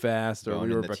hard and fast, or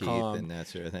we were becalmed and that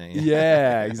sort of thing.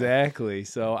 Yeah, exactly.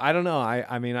 So I don't know.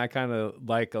 I mean, I kind of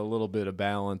like a little bit of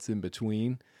balance in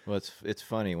between. Well, it's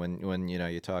funny when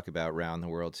you talk about round the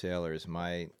world sailors.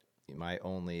 My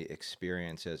only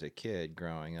experience as a kid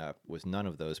growing up was none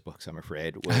of those books. I'm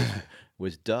afraid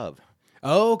was Dove.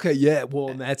 Oh, okay, yeah.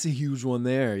 Well, that's a huge one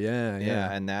there.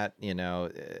 Yeah. And that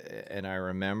and I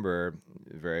remember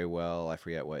very well. I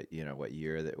forget what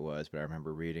year that was, but I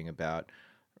remember reading about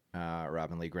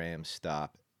Robin Lee Graham's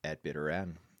stop at Bitter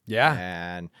End. Yeah,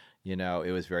 and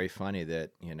it was very funny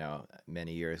that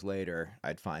many years later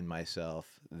I'd find myself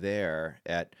there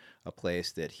at a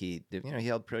place that he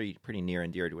held pretty near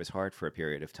and dear to his heart for a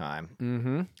period of time.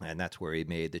 Mm-hmm. And that's where he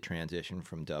made the transition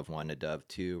from Dove 1 to Dove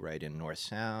 2 right in North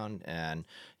Sound. And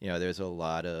there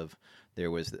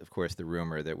was of course the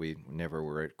rumor that we never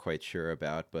were quite sure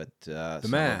about, but the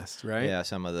mast, right? Yeah,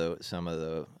 some of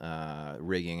the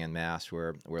rigging and mast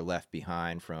were left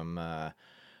behind from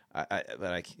I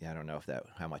don't know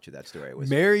how much of that story was.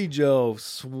 Mary Jo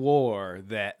swore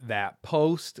that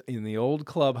post in the old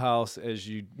clubhouse as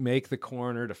you make the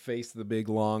corner to face the big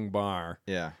long bar,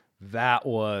 that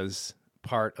was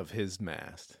part of his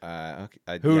mast.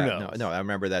 Okay. Who knows? No, I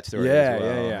remember that story as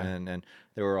well. Yeah. And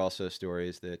there were also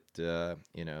stories that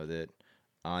that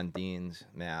Ondine's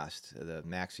mast, the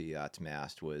Maxi Yacht's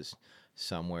mast, was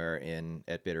somewhere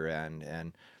at Bitter End,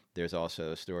 and there's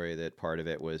also a story that part of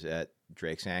it was at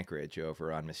Drake's Anchorage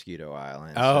over on Mosquito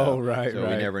Island. Oh, so, right. So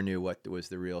we never knew what was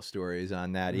the real stories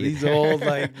on that either. These old,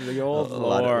 the old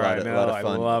lore. I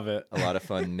love it. A lot of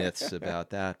fun myths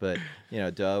about that. But,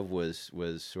 Dove was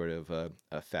sort of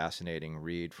a fascinating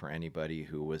read for anybody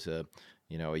who was a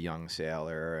a young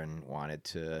sailor and wanted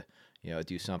to,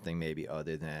 do something maybe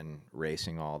other than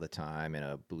racing all the time in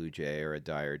a Blue Jay or a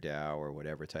Dyer Dow or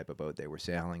whatever type of boat they were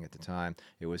sailing at the time.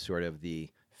 It was sort of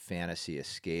the fantasy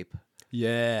escape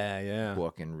Yeah.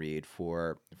 book and read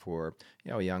for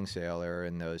a young sailor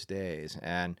in those days.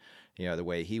 And the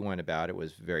way he went about it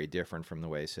was very different from the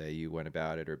way, say, you went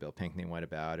about it, or Bill Pinkney went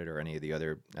about it, or any of the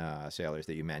other sailors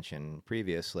that you mentioned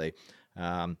previously.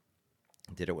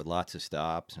 Did it with lots of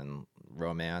stops and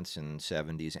romance and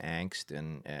 70s angst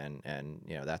and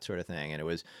that sort of thing. And it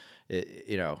was,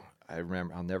 I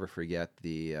remember, I'll never forget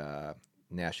the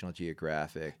National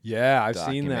Geographic Yeah, I've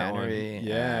seen that one. documentary.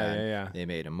 Yeah. They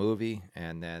made a movie,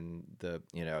 and then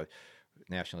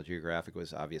National Geographic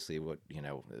was obviously one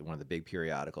of the big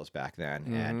periodicals back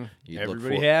then, and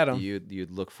Everybody had 'em.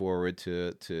 You'd look forward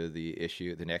to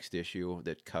the next issue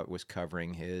that was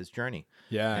covering his journey.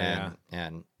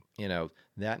 And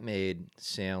that made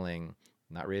sailing,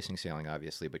 not racing sailing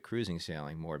obviously, but cruising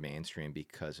sailing more mainstream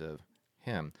because of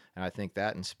him. And I think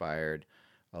that inspired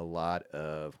a lot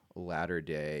of latter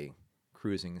day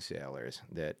cruising sailors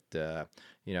that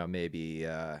maybe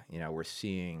we're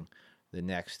seeing the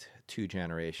next two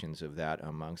generations of that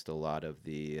amongst a lot of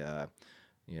the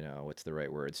what's the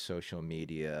right word, social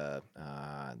media,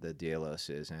 the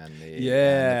Deloses and the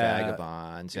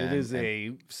Vagabonds. It is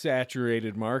a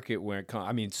saturated market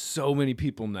so many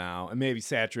people now, and maybe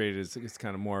saturated is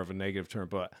kind of more of a negative term,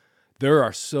 but there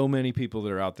are so many people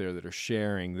that are out there that are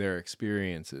sharing their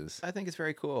experiences. I think it's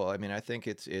very cool. I mean, I think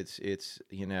it's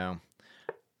and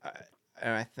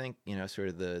I think sort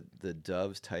of the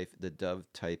Dove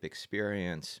type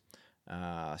experience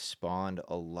spawned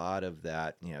a lot of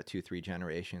that 2-3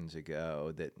 generations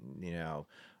ago. That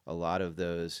a lot of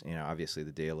those obviously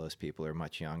the Delos people are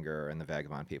much younger and the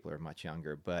Vagabond people are much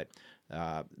younger, but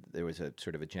there was a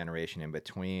sort of a generation in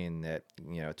between that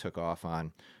took off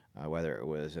on whether it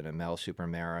was an Amel Super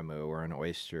Maramu or an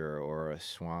Oyster or a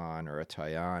Swan or a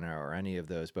Tayana or any of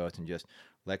those boats, and just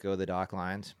let go of the dock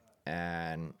lines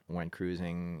and went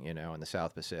cruising, in the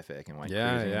South Pacific, and went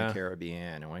cruising in the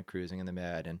Caribbean, and went cruising in the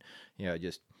Med, and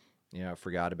just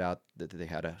forgot about that they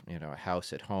had a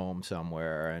house at home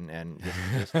somewhere, and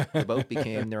just the boat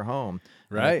became their home.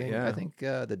 Right. I think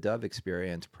the Dove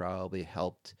experience probably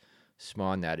helped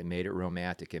spawn that. It made it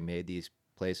romantic. It made these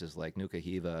places like Nuka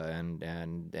Hiva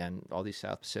and all these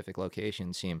South Pacific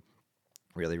locations seem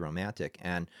really romantic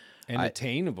and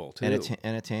attainable too.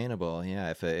 And attainable, yeah.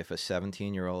 If a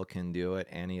 17-year-old can do it,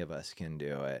 any of us can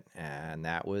do it. And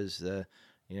that was it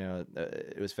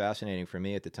was fascinating for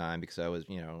me at the time, because I was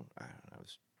I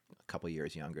was a couple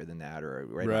years younger than that, or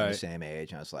right around the same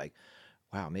age. And I was like,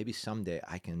 wow, maybe someday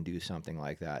I can do something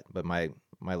like that. But my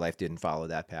life didn't follow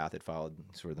that path. It followed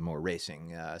sort of the more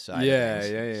racing side of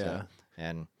things.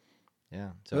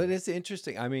 So, but it's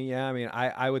interesting.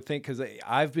 I would think, because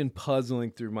I've been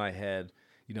puzzling through my head,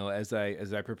 as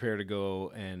I prepare to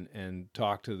go and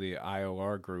talk to the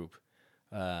IOR group.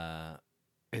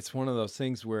 It's one of those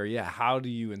things where, how do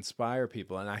you inspire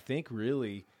people? And I think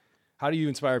really, how do you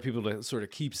inspire people to sort of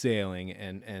keep sailing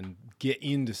and get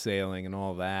into sailing and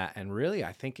all that? And really,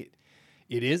 I think it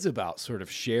is about sort of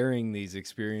sharing these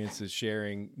experiences,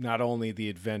 sharing not only the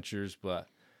adventures, but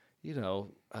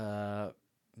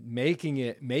making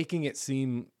it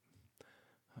seem,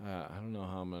 I don't know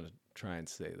how I'm going to try and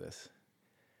say this,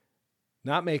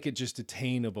 not make it just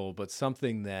attainable, but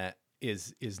something that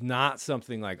is not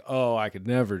something like, oh, I could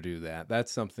never do that.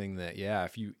 That's something that,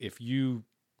 if you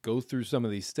go through some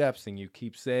of these steps and you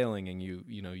keep sailing and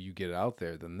you get out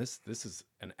there, then this is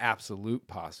an absolute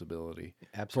possibility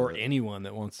for anyone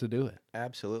that wants to do it.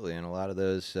 Absolutely. And a lot of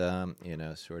those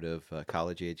sort of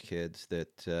college age kids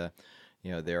that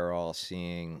they're all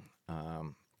seeing,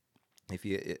 if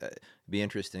you be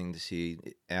interesting to see,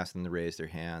 ask them to raise their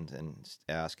hand and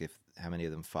ask how many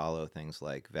of them follow things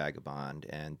like Vagabond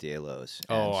and Delos.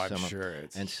 Oh, I'm sure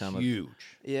it's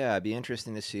huge. It'd be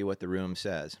interesting to see what the room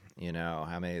says.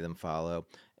 How many of them follow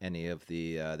any of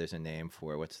the. There's a name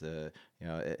for what's the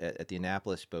at the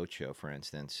Annapolis Boat Show, for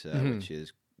instance, which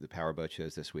is the power boat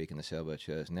shows this week and the sailboat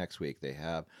shows next week. They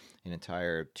have an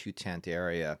entire 2-tent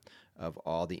area of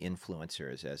all the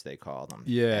influencers, as they call them.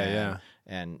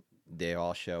 And they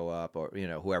all show up, or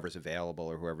whoever's available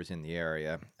or whoever's in the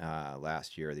area.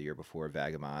 Last year or the year before,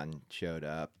 Vagabond showed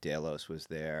up. Delos was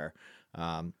there.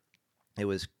 It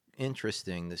was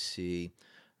interesting to see.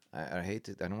 I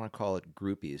don't want to call it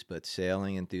groupies, but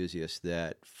sailing enthusiasts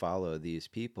that follow these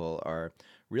people are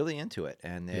really into it,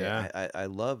 and I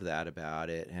love that about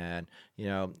it. And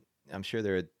I'm sure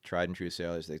there are tried and true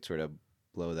sailors that sort of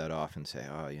blow that off and say,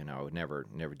 oh, I would never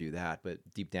do that. But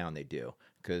deep down they do,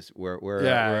 because where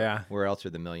else are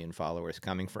the million followers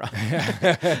coming from?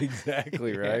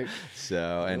 Exactly right.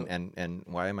 So and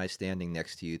why am I standing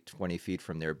next to you 20 feet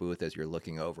from their booth as you're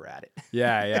looking over at it?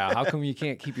 Yeah. How come you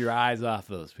can't keep your eyes off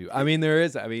those people? I mean,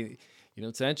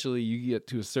 essentially you get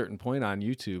to a certain point on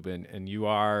YouTube and you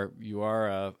are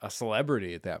a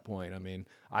celebrity at that point. I mean,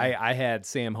 I had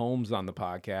Sam Holmes on the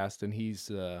podcast, and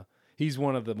he's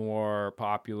one of the more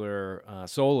popular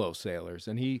solo sailors,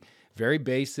 and he very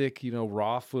basic,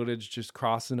 raw footage, just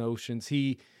crossing oceans.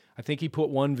 I think he put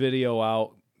one video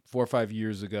out 4 or 5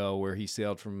 years ago where he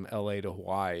sailed from LA to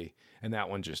Hawaii, and that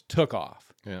one just took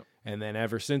off. Yeah. And then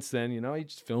ever since then, he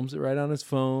just films it right on his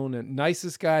phone. And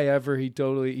nicest guy ever.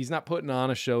 He's not putting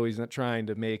on a show. He's not trying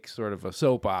to make sort of a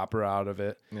soap opera out of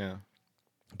it. Yeah.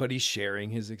 But he's sharing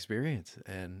his experience.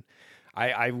 And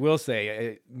I will say,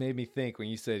 it made me think when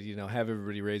you said, have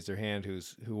everybody raise their hand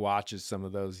who watches some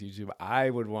of those YouTube.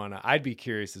 I'd be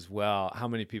curious as well, how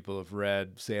many people have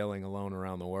read Sailing Alone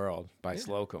Around the World by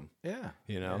Slocum. Yeah.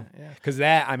 Yeah. Because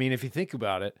if you think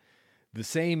about it,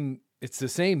 it's the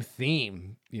same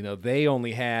theme. They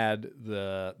only had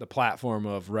the platform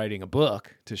of writing a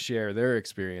book to share their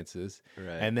experiences.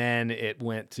 Right. And then it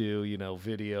went to,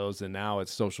 videos, and now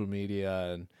it's social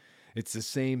media, and it's the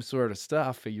same sort of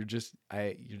stuff. You're just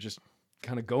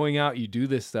kind of going out, you do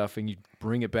this stuff, and you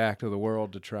bring it back to the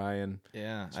world to try and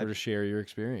sort of share your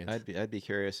experience. I'd be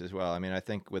curious as well. I mean, I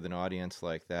think with an audience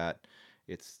like that,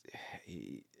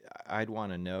 I'd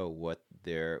want to know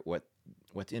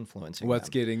what's influencing what's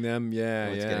them. Getting them,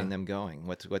 what's getting them going,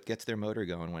 what gets their motor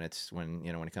going when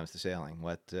it comes to sailing,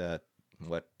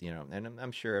 and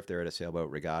I'm sure if they're at a sailboat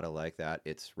regatta like that,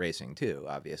 it's racing too,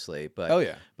 obviously,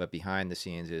 but behind the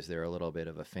scenes, is there a little bit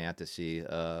of a fantasy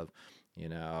of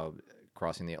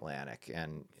crossing the Atlantic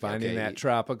and finding that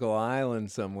tropical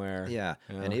island somewhere. Yeah.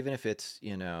 And even if it's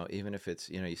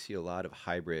you see a lot of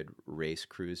hybrid race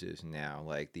cruises now,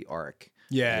 like the Ark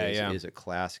is a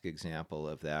classic example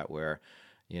of that, where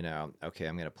okay,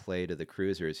 I'm going to play to the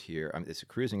cruisers here. It's a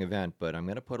cruising event, but I'm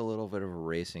going to put a little bit of a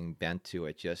racing bent to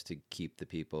it just to keep the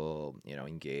people,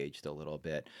 engaged a little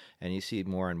bit. And you see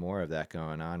more and more of that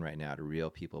going on right now, to reel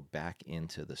people back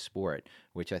into the sport,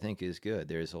 which I think is good.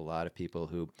 There's a lot of people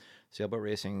who sailboat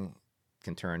racing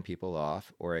can turn people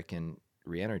off, or it can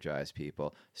re-energize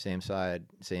people. Same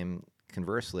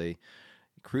conversely,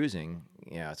 cruising,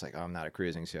 it's like, oh, I'm not a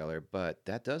cruising sailor, but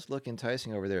that does look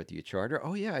enticing over there. Do you charter?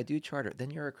 Oh yeah, I do charter.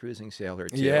 Then you're a cruising sailor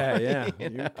too. Yeah.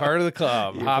 You're part of the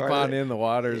club. Hop on in, the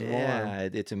water's warm. Yeah,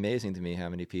 it's amazing to me how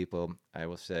many people I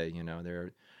will say,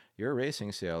 you're a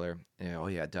racing sailor. Yeah, oh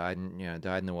yeah, died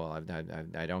in the wall.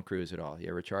 I don't cruise at all. You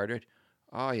ever chartered?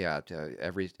 Oh yeah,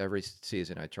 every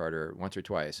season I charter once or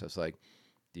twice. I was like,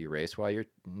 do you race while you're?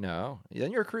 No.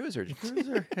 Then you're a cruiser.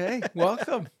 Hey,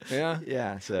 welcome. Yeah.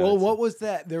 Yeah. So well, what was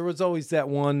that? There was always that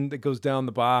one that goes down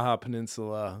the Baja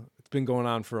Peninsula. It's been going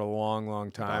on for a long,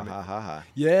 long time. Baja.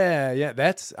 Yeah.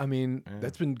 That's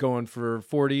been going for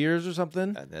 40 years or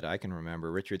something. That I can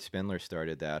remember. Richard Spindler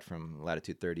started that from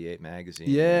Latitude 38 magazine.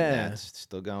 Yeah. And that's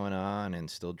still going on and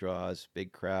still draws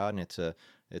big crowd. And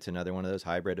it's another one of those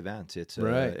hybrid events. It's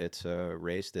a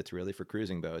race that's really for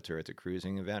cruising boats, or it's a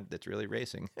cruising event that's really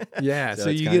racing. Yeah, so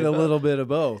you get a little bit of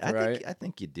both, right? I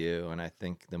think you do, and I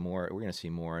think we're going to see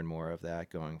more and more of that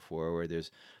going forward.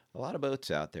 There's a lot of boats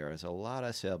out there. There's a lot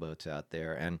of sailboats out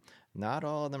there, and not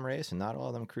all of them race and not all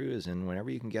of them cruise. And whenever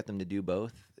you can get them to do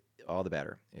both, all the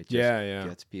better. It just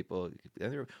gets people.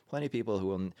 There are plenty of people who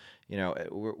will.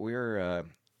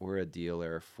 We're a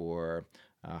dealer for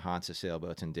Hansa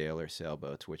sailboats and Dahler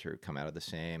sailboats, which come out of the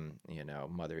same,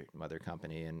 mother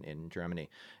company in Germany.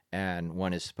 And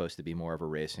one is supposed to be more of a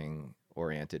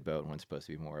racing-oriented boat, and one's supposed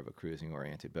to be more of a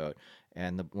cruising-oriented boat.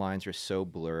 And the lines are so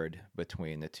blurred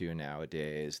between the two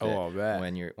nowadays that I'll bet.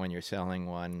 when you're selling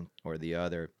one or the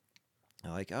other,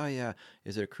 like, oh yeah,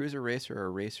 is it a cruiser racer or a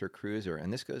racer cruiser?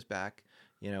 And this goes back,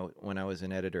 when I was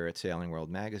an editor at Sailing World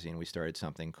magazine, we started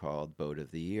something called Boat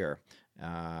of the Year,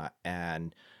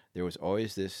 and there was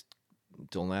always this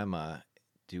dilemma: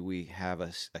 do we have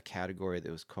a category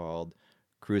that was called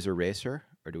cruiser racer,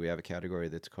 or do we have a category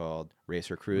that's called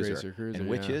racer cruiser? Racer cruiser, and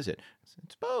which is it?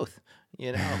 It's both,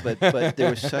 But there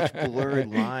were such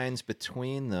blurred lines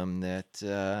between them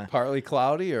that partly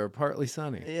cloudy or partly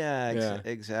sunny. Yeah,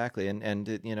 exactly. And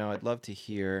I'd love to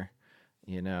hear,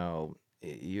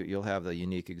 you'll have the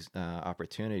unique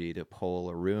opportunity to poll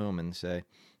a room and say,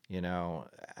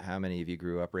 how many of you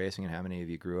grew up racing and how many of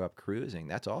you grew up cruising?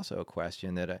 That's also a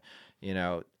question that,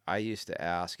 I used to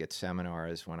ask at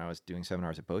seminars when I was doing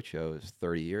seminars at boat shows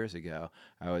 30 years ago.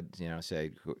 I would,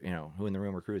 say, who in the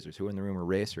room are cruisers, who in the room are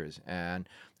racers, and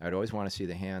I'd always want to see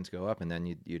the hands go up. And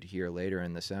then you'd hear later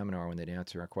in the seminar when they'd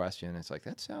answer a question, it's like,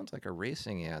 that sounds like a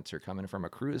racing answer coming from a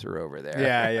cruiser over there.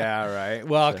 Yeah, right.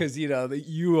 Well, because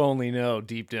you only know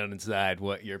deep down inside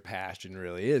what your passion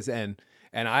really is, and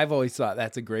I've always thought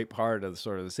that's a great part of the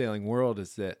sort of the sailing world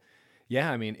is that. Yeah,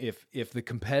 I mean, if the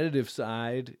competitive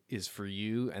side is for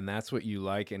you and that's what you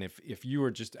like, and if you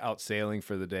were just out sailing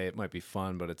for the day, it might be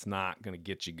fun, but it's not going to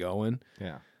get you going.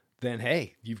 Yeah. Then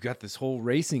hey, you've got this whole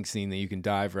racing scene that you can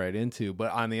dive right into.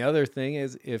 But on the other thing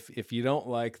is, if you don't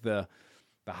like the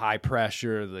high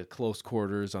pressure, the close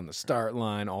quarters on the start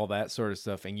line, all that sort of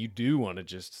stuff, and you do want to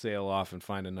just sail off and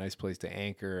find a nice place to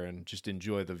anchor and just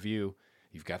enjoy the view,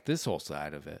 you've got this whole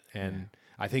side of it. And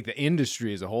I think the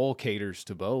industry as a whole caters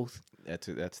to both.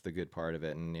 That's the good part of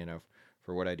it, and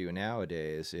for what I do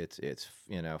nowadays, it's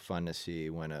fun to see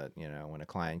when a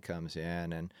client comes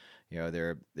in and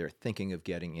they're thinking of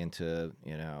getting into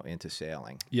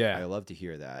sailing. Yeah, I love to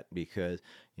hear that because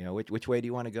which way do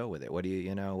you want to go with it? What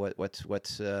do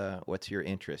what's your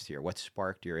interest here? What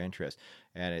sparked your interest?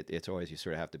 And it's always you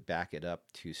sort of have to back it up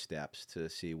 2 steps to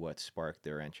see what sparked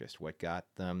their interest, what got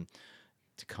them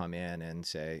to come in and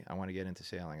say, I want to get into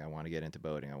sailing, I want to get into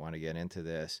boating, I want to get into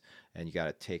this, and you got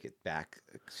to take it back.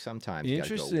 Sometimes you got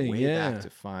to go way back to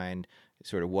find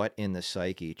sort of what in the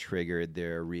psyche triggered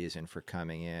their reason for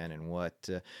coming in, and what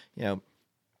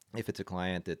if it's a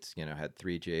client that's had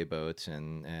 3 J boats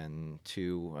and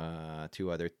two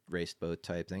other raced boat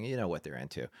type thing, what they're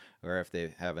into. Or if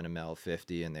they have an ML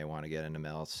 50 and they want to get an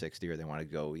ML 60, or they want to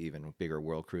go even bigger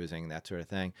world cruising, that sort of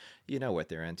thing, what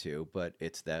they're into. But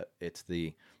it's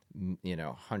the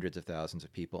hundreds of thousands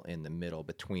of people in the middle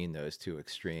between those 2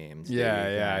 extremes. You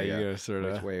gotta sort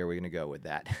of, which way are we going to go with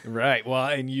that? Right. Well,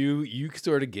 and you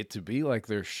sort of get to be like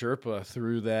their Sherpa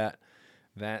through that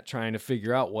trying to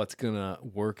figure out what's gonna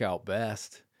work out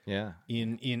best. Yeah.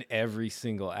 In every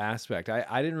single aspect.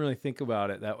 I didn't really think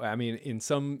about it that way. I mean, in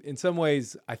some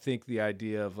ways, I think the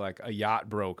idea of like a yacht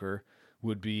broker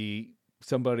would be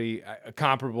somebody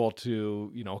comparable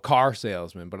to a car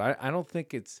salesman, but I don't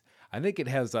think I think it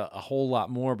has a whole lot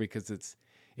more, because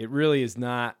it really is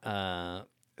not.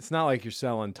 It's not like you're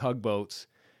selling tugboats.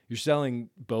 You're selling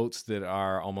boats that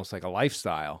are almost like a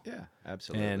lifestyle. Yeah,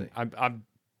 absolutely. And I'm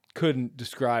couldn't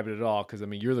describe it at all, because I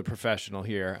mean you're the professional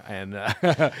here, and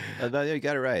you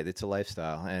got it right. It's a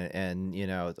lifestyle, and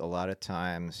a lot of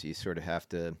times you sort of have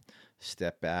to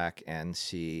step back and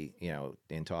see,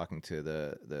 in talking to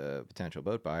the potential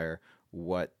boat buyer,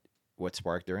 what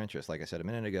sparked their interest. Like I said a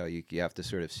minute ago, you have to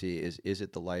sort of see, is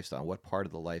it the lifestyle? What part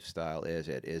of the lifestyle is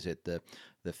it? Is it the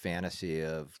fantasy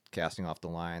of casting off the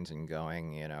lines and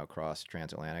going, across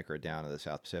transatlantic or down to the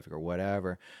South Pacific or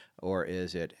whatever? Or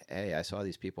is it, hey, I saw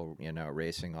these people,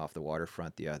 racing off the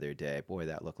waterfront the other day. Boy,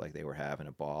 that looked like they were having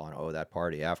a ball. And oh, that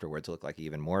party afterwards looked like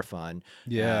even more fun.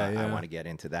 I want to get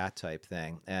into that type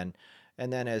thing.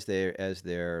 And then as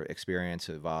their experience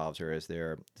evolves, or as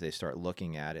they start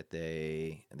looking at it,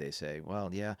 they say,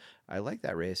 well, yeah, I like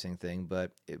that racing thing,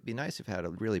 but it'd be nice if it had a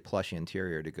really plush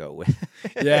interior to go with.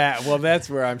 Yeah, well, that's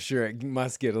where I'm sure it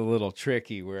must get a little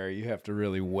tricky, where you have to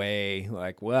really weigh,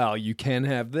 like, well, you can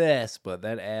have this, but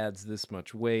that adds this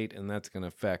much weight, and that's going to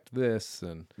affect this.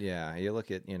 And yeah, you look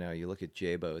at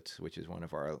J boats, which is one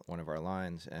of our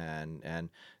lines, and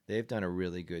they've done a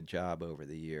really good job over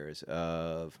the years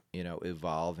of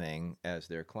evolving as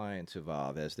their clients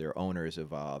evolve, as their owners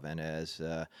evolve, and as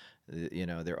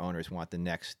their owners want the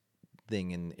next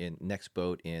thing in next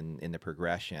boat in the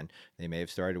progression. They may have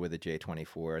started with a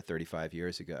J24 35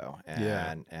 years ago,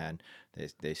 and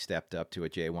they stepped up to a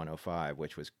J105,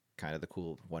 which was kind of the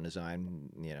cool one design,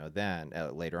 then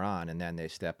later on, and then they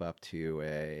step up to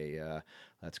a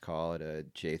let's call it a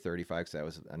J35, because that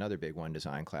was another big one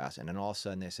design class, and then all of a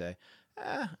sudden they say,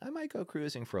 I might go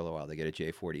cruising for a little while. They get a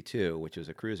J42, which is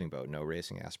a cruising boat, no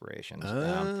racing aspirations.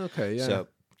 Okay, yeah. So,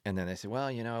 and then they say,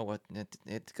 well, you know what,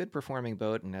 it's a good performing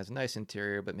boat and has a nice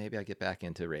interior, but maybe I get back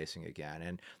into racing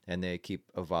again. And they keep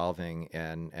evolving,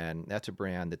 and that's a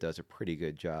brand that does a pretty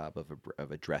good job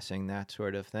of addressing that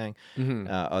sort of thing. Mm-hmm.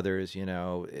 Others,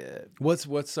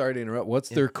 what's sorry to interrupt. What's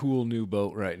their cool new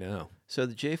boat right now? So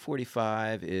the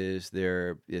J45 is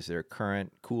their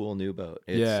current cool new boat.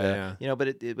 It's, yeah.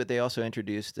 But they also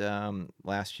introduced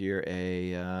last year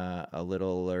a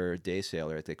littler day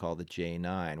sailor they call the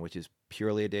J9, which is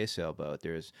purely a day sail boat.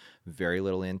 There's very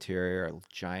little interior, a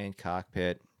giant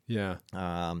cockpit. Yeah.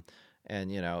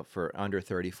 And for under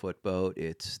 30-foot boat,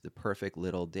 it's the perfect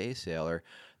little day sailor.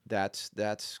 That's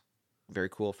very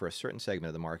cool for a certain segment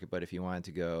of the market. But if you wanted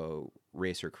to go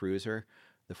racer cruiser,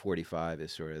 the 45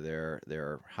 is sort of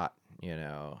their hot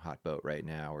boat right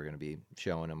now. We're going to be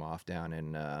showing them off down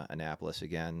in Annapolis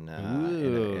again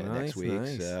next week.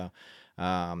 Nice. So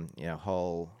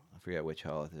hull, I forget which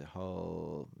hull. The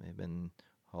hull may have been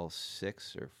hull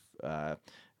 6 or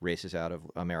races out of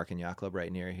American Yacht Club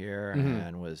right near here,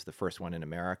 and was the first one in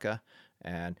America.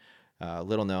 And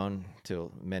little known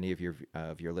to many of your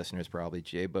listeners, probably,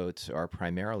 J boats are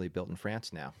primarily built in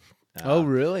France now. Oh,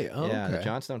 really? Oh, yeah, okay. the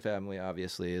Johnstone family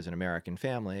obviously is an American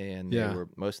family, and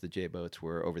most of the J boats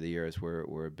were over the years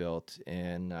were built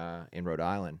in Rhode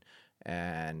Island,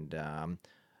 and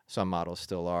some models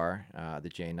still are. The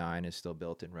J9 is still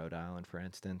built in Rhode Island, for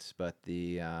instance, but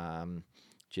the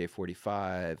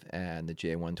J45 and the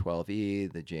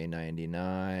J112E, the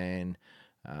J99,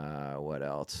 what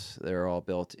else? They're all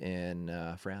built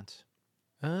in France.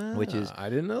 Which is, I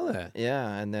didn't know that.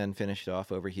 Yeah, and then finished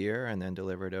off over here and then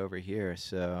delivered over here.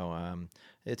 So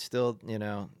it's still,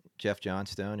 Jeff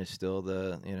Johnstone is still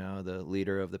the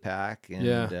leader of the pack, and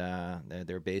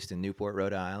they're based in Newport,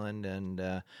 Rhode Island,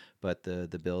 and but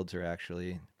the builds are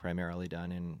actually primarily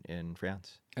done in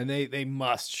France. And they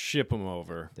must ship them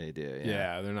over. They do.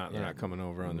 Yeah, they're not coming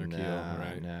over on their keel,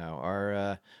 right?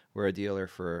 No, we're a dealer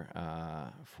for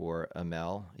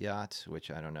Amel yachts,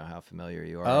 which I don't know how familiar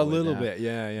you are. A with little that. bit,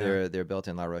 yeah. They're built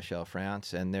in La Rochelle,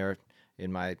 France, and they're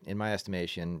in my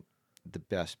estimation the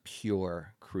best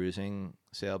pure cruising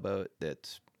sailboat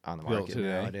that's on the market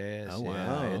nowadays. Oh wow!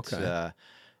 Yeah, it's, okay.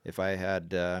 If I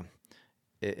had.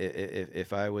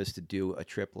 If I was to do a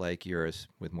trip like yours,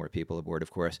 with more people aboard,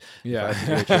 of course, Yeah. if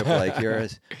I was to do a trip like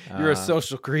yours, You're a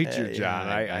social creature, John.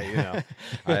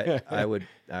 I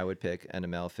would pick an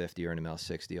ML 50 or an ML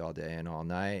 60 all day and all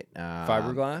night.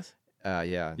 Fiberglass?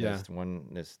 Yeah.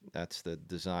 That's the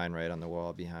design right on the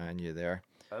wall behind you there.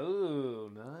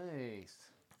 Oh, nice.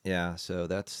 Yeah, so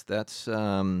that's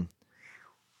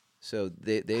so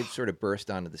they've sort of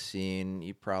burst onto the scene.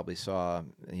 You probably saw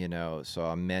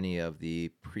many of the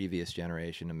previous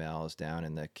generation of MLs down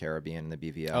in the Caribbean and the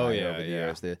BVI over the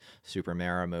years. The Super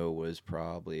Marimo was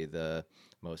probably the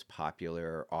most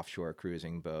popular offshore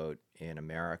cruising boat in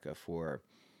America for,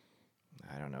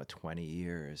 20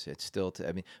 years. It's still,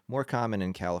 more common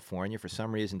in California. For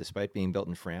some reason, despite being built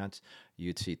in France,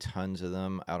 you'd see tons of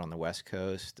them out on the West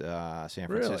Coast, San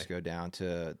Francisco down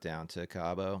to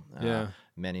Cabo.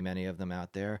 Many of them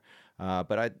out there.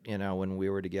 But when we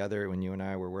were together, when you and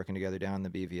I were working together down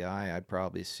in the BVI, I'd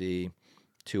probably see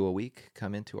 2 a week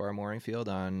come into our mooring field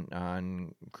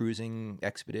on cruising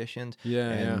expeditions.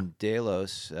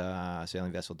 Delos,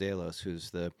 sailing vessel Delos,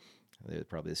 who's they're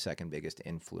probably the second biggest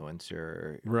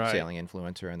influencer, sailing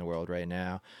influencer in the world right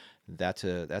now. That's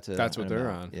what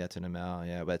they're on. Yeah, it's an ML.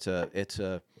 Yeah, but it's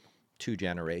a 2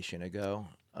 generation ago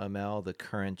ML. The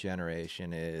current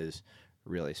generation is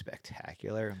really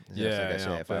spectacular.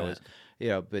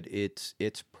 But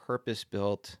it's purpose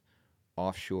built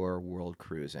offshore world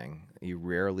cruising. You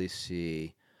rarely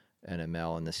see an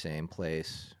ML in the same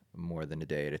place more than a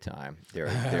day at a time. They're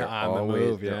on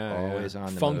always the move, always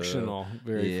on the functional, move.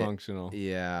 Very functional.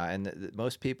 Yeah, and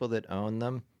most people that own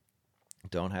them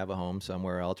don't have a home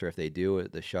somewhere else, or if they do,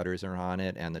 the shutters are on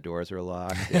it and the doors are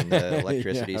locked and the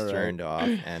electricity's turned off,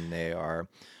 and they are,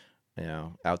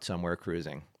 out somewhere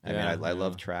cruising. I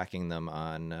love tracking them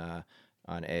on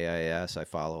AIS. I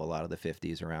follow a lot of the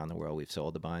 50s around the world. We've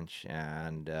sold a bunch,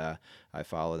 and I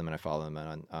follow them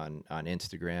on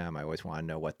Instagram. I always want to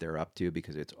know what they're up to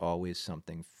because it's always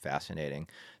something fascinating.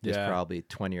 There's probably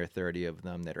 20 or 30 of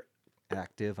them that are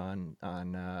active on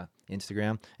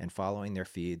Instagram, and following their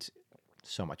feeds,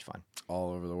 so much fun.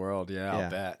 All over the world, I'll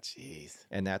bet. Jeez.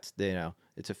 And that's,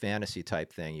 it's a fantasy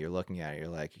type thing. You're looking at it, you're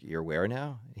like, you're where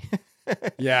now?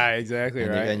 Yeah, exactly,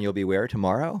 and right. then you'll be where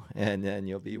tomorrow, and then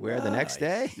you'll be where the next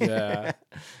day. Yeah.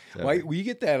 We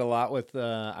get that a lot with.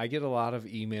 I get a lot of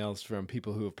emails from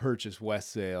people who have purchased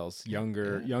West Sails,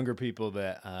 younger people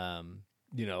that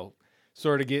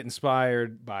sort of get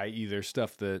inspired by either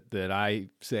stuff that I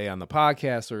say on the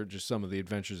podcast or just some of the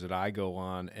adventures that I go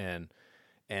on, and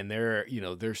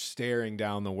they're staring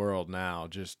down the world now,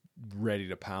 just ready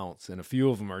to pounce. And a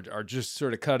few of them are just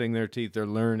sort of cutting their teeth. They're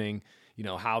learning,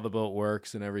 how the boat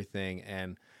works and everything.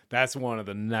 And that's one of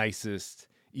the nicest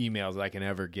emails I can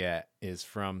ever get is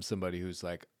from somebody who's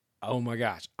like, oh my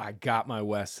gosh, I got my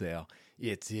West Sail.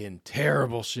 It's in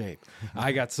terrible shape.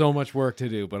 I got so much work to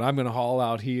do, but I'm going to haul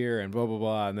out here and blah, blah,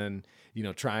 blah. And then,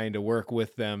 trying to work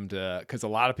with them because a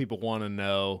lot of people want to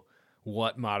know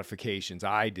what modifications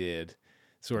I did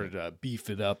sort of to beef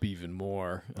it up even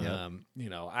more.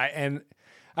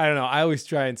 I don't know. I always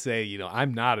try and say,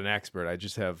 I'm not an expert. I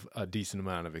just have a decent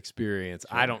amount of experience.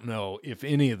 I don't know if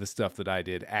any of the stuff that I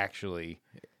did actually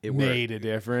made a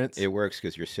difference. It works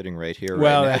because you're sitting right here.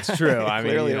 Well, right now. that's true. I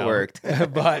mean, clearly it worked.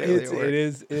 But Clearly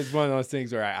it's one of those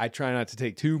things where I try not to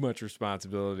take too much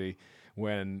responsibility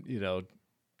when,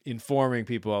 informing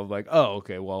people of like, oh,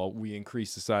 okay, well, we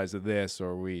increase the size of this,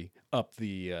 or we up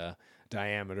the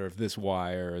diameter of this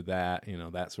wire, or that,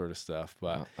 that sort of stuff.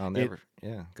 But I'll never.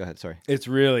 Yeah, go ahead. Sorry. it's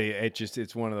really,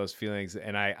 it's one of those feelings.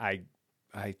 And I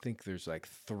think there's like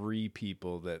 3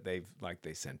 people that they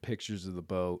send pictures of the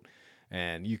boat,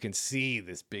 and you can see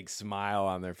this big smile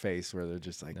on their face where they're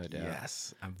just like,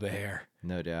 yes, I'm there.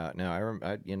 No doubt. No,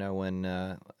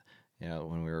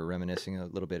 when we were reminiscing a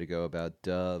little bit ago about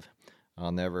Dove,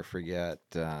 I'll never forget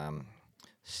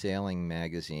Sailing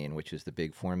Magazine, which is the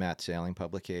big format sailing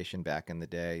publication back in the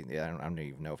day. I don't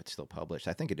even know if it's still published.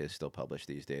 I think it is still published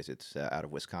these days. It's out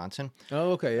of Wisconsin.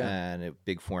 Oh, okay, yeah. And a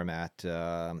big format,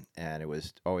 and it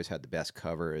was always had the best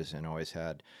covers, and always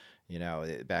had,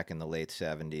 back in the late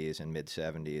 70s and mid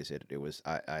 70s, it was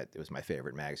my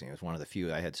favorite magazine. It was one of the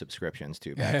few I had subscriptions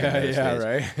to back in those days.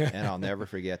 Right. And I'll never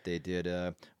forget they did.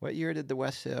 What year did the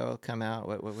West Sail come out?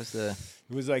 What was the?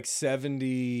 It was like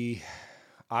 70.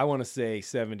 I want to say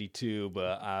 72,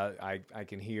 but I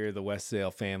can hear the West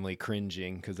Sail family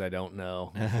cringing because I don't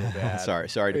know. I feel bad.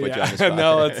 Sorry to put you on the spot.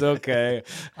 No, it's okay.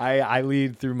 I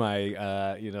lead through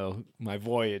my my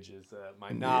voyages, my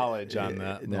knowledge on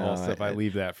the whole stuff. I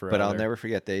leave that for. But I'll never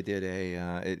forget they did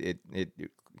it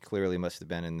clearly must have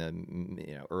been in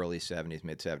the early 70s,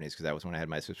 mid 70s, because that was when I had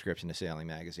my subscription to Sailing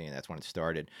Magazine. That's when it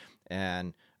started,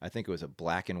 and I think it was a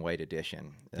black and white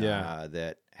edition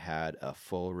that had a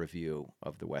full review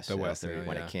of the West Sail 30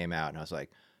 when it came out, and I was like,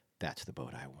 that's the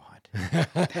boat I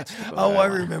want. That's the boat I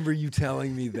remember you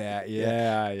telling me that.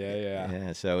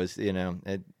 Yeah. So it's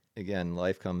again,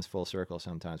 life comes full circle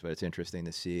sometimes, but it's interesting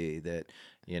to see that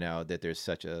that there's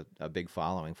such a big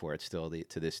following for it still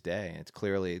to this day. It's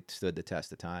clearly stood the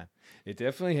test of time. It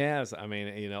definitely has. I mean,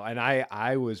 and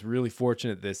I was really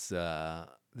fortunate this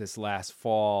last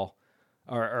fall.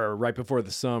 Or right before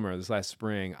the summer, this last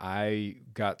spring, I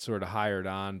got sort of hired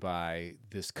on by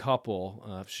this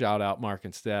couple, shout out Mark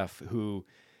and Steph, who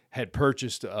had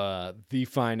purchased the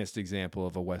finest example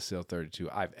of a West Sail 32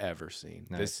 I've ever seen.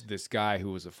 Nice. This guy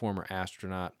who was a former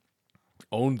astronaut,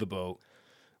 owned the boat,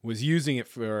 was using it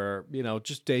for,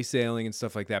 just day sailing and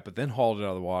stuff like that, but then hauled it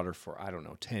out of the water for,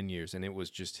 10 years, and it was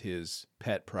just his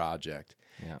pet project.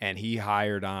 Yeah. And he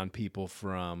hired on people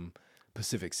from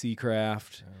Pacific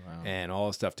Seacraft and all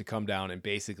the stuff to come down and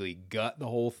basically gut the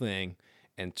whole thing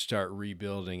and start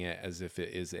rebuilding it as if it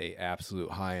is a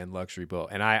absolute high-end luxury boat.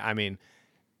 And I mean,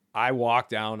 I walked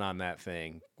down on that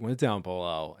thing, went down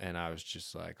below, and I was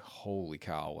just like, holy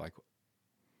cow, like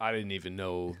I didn't even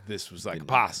know this was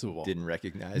possible. Didn't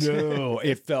recognize. No,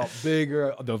 it felt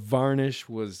bigger. The varnish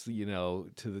was, to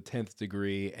the 10th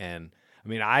degree. And I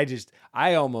mean,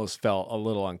 I almost felt a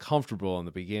little uncomfortable in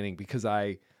the beginning because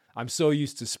I'm so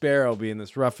used to Sparrow being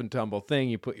this rough and tumble thing.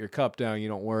 You put your cup down, you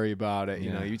don't worry about it.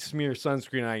 You smear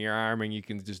sunscreen on your arm and you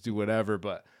can just do whatever.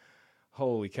 But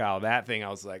holy cow, that thing, I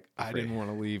was like, I didn't want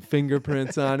to leave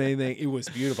fingerprints on anything. It was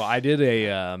beautiful. I did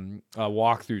a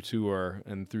walkthrough tour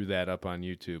and threw that up on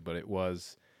YouTube, but it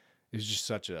was just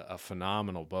such a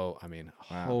phenomenal boat. I mean,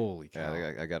 holy cow.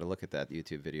 Yeah, I got to look at that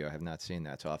YouTube video. I have not seen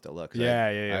that, so I'll have to look.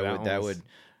 Yeah.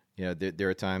 There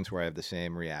are times where I have the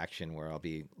same reaction where I'll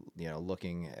be,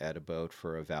 looking at a boat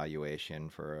for a valuation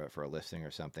for a listing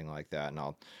or something like that, and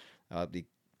I'll be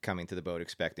coming to the boat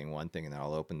expecting one thing, and then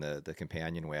I'll open the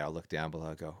companionway. I'll look down below,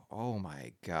 and go, oh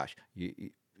my gosh,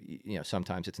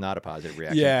 sometimes it's not a positive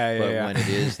reaction. But when it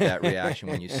is that reaction,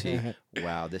 when you see,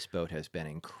 wow, this boat has been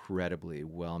incredibly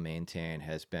well maintained,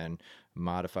 has been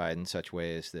modified in such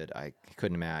ways that I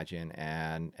couldn't imagine,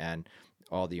 and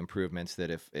all the improvements that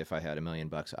if I had $1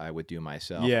 million I would do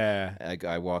myself. Yeah.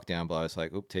 I walked down below. I was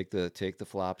like, oop, take the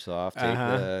flops off,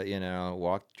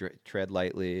 walk, tread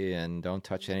lightly, and don't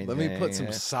touch anything. Let me put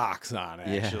some socks on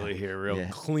here,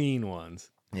 clean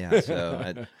ones. Yeah, so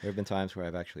there have been times where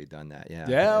I've actually done that. Yeah.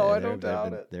 I don't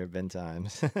doubt it. There have been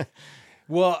times.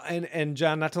 Well, and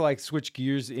John, not to switch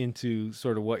gears into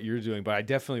sort of what you're doing, but I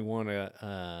definitely want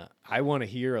to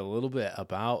hear a little bit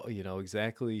about,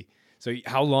 exactly. So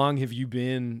how long have you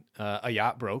been a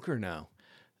yacht broker now?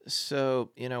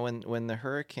 So, when the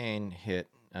hurricane hit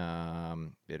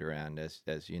Bitterend,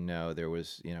 as you know, there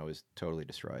was, it was totally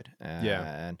destroyed.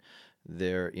 And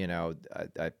there,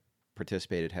 I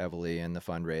participated heavily in the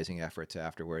fundraising efforts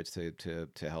afterwards to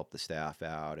help the staff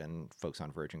out and folks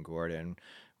on Virgin Gorda. And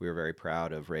we were very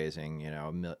proud of raising,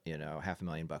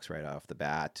 $500,000 right off the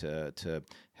bat to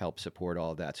help support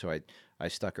all of that. So I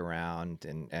stuck around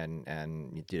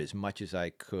and did as much as I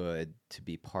could to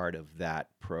be part of that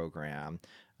program.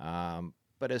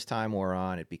 But as time wore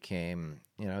on, it became,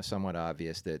 somewhat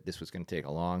obvious that this was going to take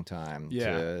a long time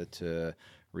to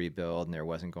rebuild, and there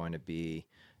wasn't going to be,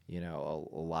 a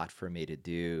lot for me to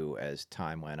do as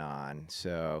time went on.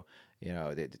 So,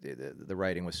 the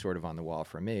writing was sort of on the wall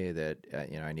for me that,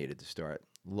 I needed to start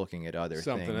looking at other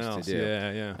Something things else. to do.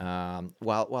 Yeah.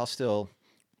 While still,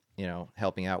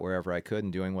 helping out wherever I could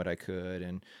and doing what I could.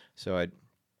 And so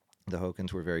the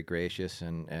Hokins were very gracious,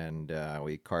 and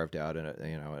we carved out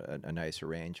a nice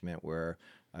arrangement where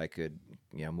I could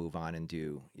move on and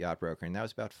do yacht brokering. That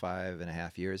was about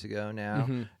 5.5 years ago now,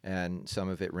 and some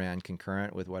of it ran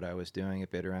concurrent with what I was doing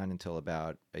at Bitterround until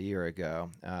about a year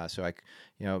ago. So I,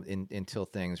 until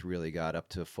things really got up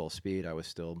to full speed, I was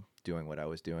still doing what I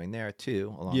was doing there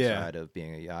too, alongside of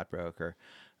being a yacht broker.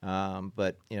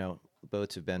 But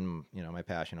boats have been, my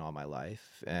passion all my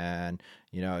life. And,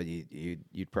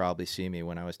 you'd probably see me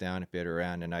when I was down at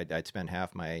Bitterround, and I'd spend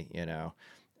half my,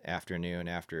 afternoon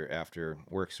after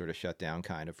work sort of shut down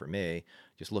kind of for me,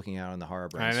 just looking out on the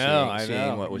harbor and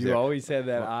seeing what was you there. always had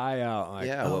that eye out. Like,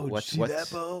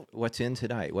 what's in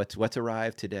tonight? What's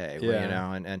arrived today?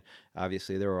 Yeah. And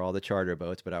obviously there were all the charter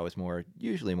boats, but I was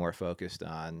usually more focused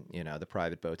on, the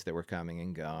private boats that were coming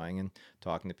and going, and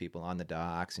talking to people on the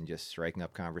docks and just striking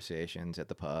up conversations at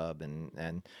the pub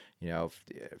and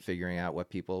figuring out what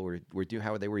people were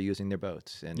how they were using their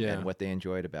boats and what they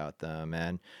enjoyed about them,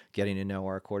 and getting to know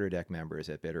our quarterdeck members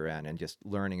at Bitterround and just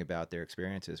learning about their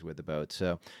experiences with the boats.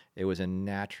 So it was a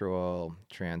natural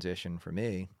transition for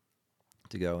me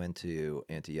to go into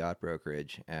yacht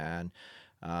brokerage. And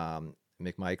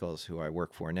McMichael's, who I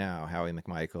work for now, Howie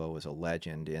McMichael, was a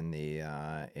legend in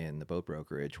the boat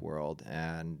brokerage world,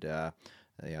 and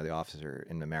the officer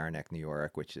in Mamaroneck, New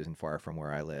York, which isn't far from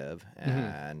where I live.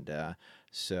 And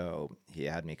so he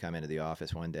had me come into the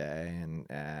office one day,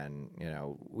 and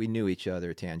we knew each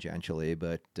other tangentially,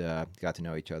 but got to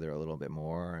know each other a little bit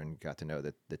more, and got to know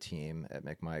the team at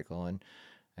McMichael,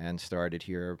 and started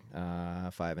here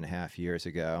 5.5 years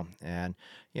ago. And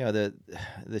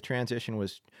the transition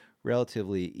was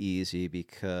relatively easy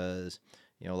because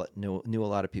knew a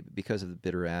lot of people because of the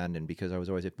Bitterround, and because I was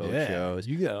always at boat shows.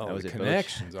 You got all the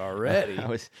connections already.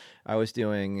 I was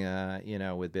doing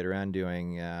with Bitterround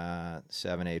doing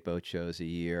 7-8 boat shows a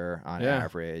year on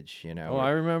average. I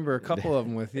remember a couple of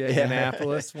them with you.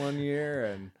 Annapolis one year.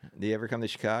 And do you ever come to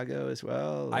Chicago as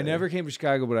well? I never came to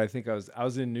Chicago, but I think I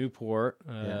was in Newport.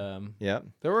 There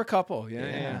were a couple.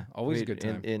 Always a good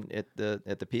time. At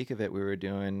the peak of it, we were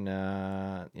doing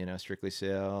Strictly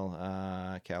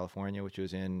Sail California, which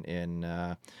was in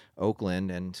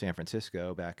Oakland and San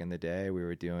Francisco back in the day. We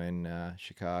were doing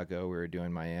Chicago, we were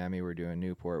doing Miami, we were doing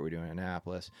Newport, we were doing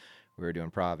Annapolis, we were doing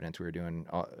Providence, we were doing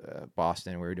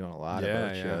Boston, we were doing a lot of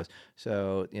boat shows.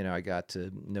 So I got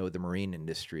to know the marine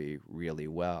industry really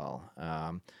well,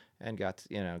 and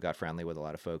got friendly with a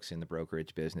lot of folks in the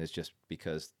brokerage business just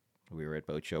because we were at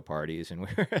boat show parties, and we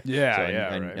were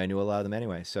I knew a lot of them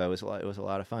anyway. So it was a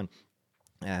lot of fun.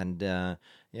 And so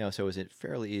it was a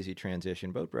fairly easy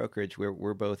transition. Boat brokerage,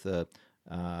 we're both a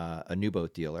new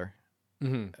boat dealer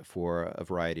for a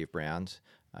variety of brands,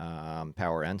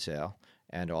 power and sail,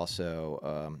 and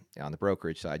also on the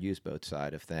brokerage side, used boat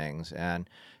side of things. And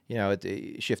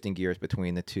shifting gears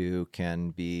between the two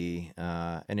can be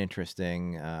an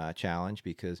interesting challenge,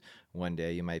 because one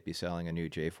day you might be selling a new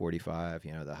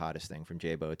J45, the hottest thing from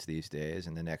J-Boats these days,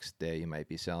 and the next day you might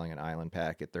be selling an Island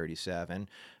Pack at 37.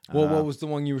 Well, what was the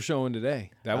one you were showing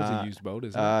today? That was a used boat,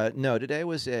 isn't it? No, today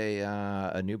was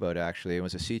a new boat, actually. It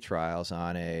was a Sea Trials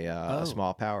on a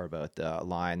small power boat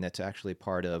line that's actually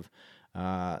part of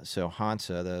so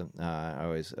Hansa, I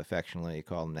always affectionately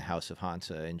call them the House of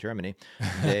Hansa in Germany.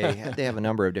 They have a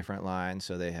number of different lines.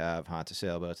 So they have Hansa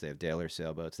sailboats, they have Daler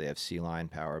sailboats, they have Sea Line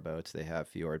power boats, they have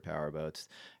Fjord power boats,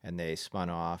 and they spun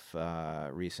off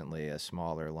recently a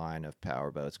smaller line of power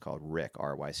boats called RYCK,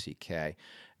 R-Y-C-K.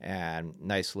 And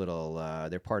nice little,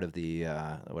 they're part of the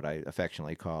what I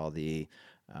affectionately call the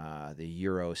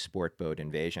Euro sport boat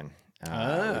invasion.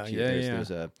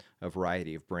 There's a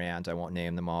variety of brands. I won't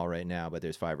name them all right now, but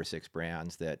there's 5 or 6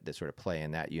 brands that sort of play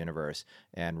in that universe,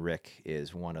 and RYCK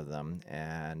is one of them.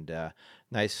 And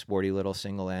nice, sporty little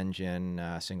single engine,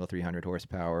 single 300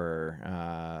 horsepower,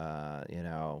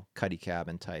 cuddy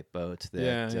cabin type boats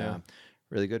that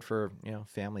really good for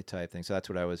family type things. So that's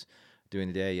what I was doing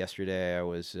today. Yesterday, I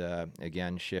was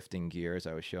again shifting gears.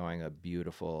 I was showing a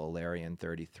beautiful Larian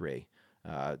 33.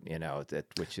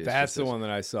 which is That's just the one that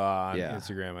I saw on Yeah.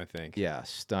 Instagram, I think. Yeah,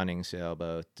 stunning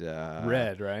sailboat.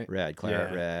 Red, right? Red,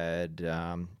 claret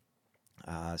Yeah.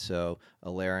 red. So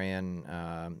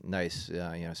Alarian, nice,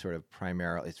 sort of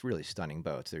primarily, it's really stunning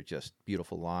boats. They're just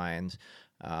beautiful lines.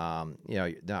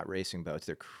 Not racing boats.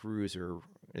 They're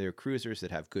cruisers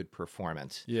that have good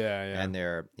performance. Yeah, yeah. And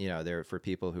they're for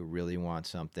people who really want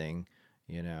something,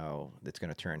 that's going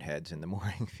to turn heads in the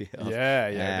mooring field. Yeah,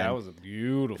 yeah. That And was a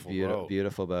beautiful boat.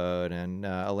 beautiful boat. And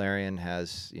Alarian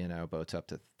has, boats up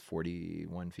to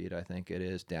 41 feet, I think it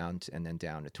is, and then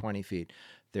down to 20 feet.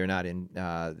 They're not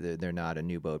they're not a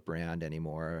new boat brand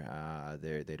anymore.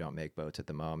 They don't make boats at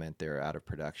the moment. They're out of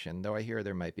production. Though I hear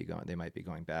they might be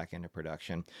going back into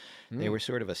production. They were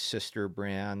sort of a sister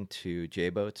brand to J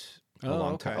Boats a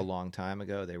long time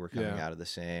ago. They were coming out of the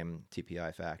same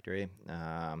TPI factory.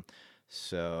 But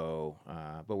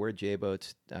we're J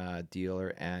Boats dealer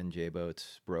and J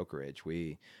Boats brokerage.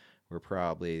 We're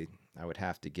probably, I would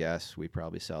have to guess, we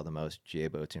probably sell the most J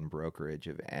Boats in brokerage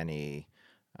of any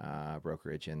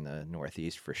brokerage in the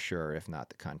Northeast for sure, if not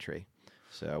the country.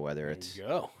 So whether it's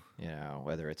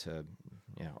whether it's a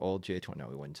old J20, no,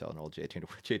 we wouldn't sell an old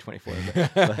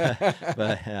J24,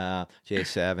 but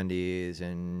J70s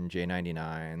and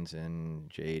J99s and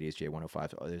J80s,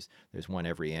 J105s. Oh, there's one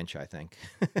every inch, I think.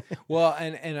 Well,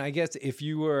 and I guess if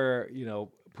you were,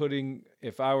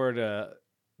 if I were to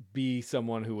be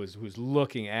someone who's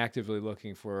actively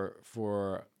looking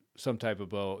for some type of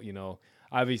boat,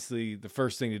 obviously the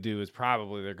first thing to do is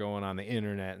probably they're going on the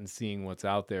internet and seeing what's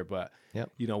out there. But,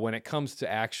 when it comes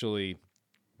to actually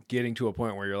getting to a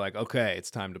point where you're like, okay,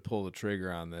 it's time to pull the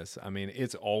trigger on this, I mean,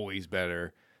 it's always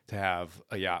better to have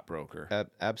a yacht broker.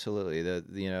 Absolutely.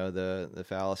 The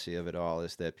fallacy of it all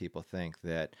is that people think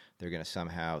that they're going to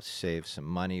somehow save some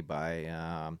money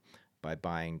by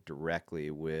buying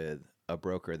directly with a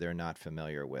broker they're not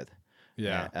familiar with.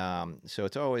 Yeah. So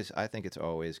I think it's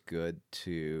always good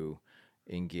to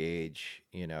engage,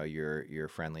 your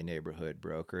friendly neighborhood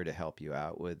broker to help you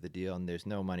out with the deal. And there's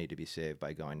no money to be saved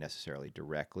by going necessarily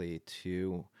directly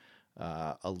to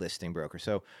a listing broker.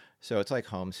 So it's like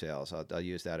home sales. I'll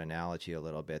use that analogy a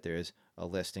little bit. There's a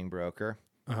listing broker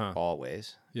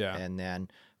always, and then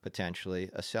potentially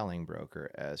a selling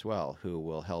broker as well, who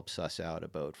will help suss out a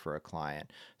boat for a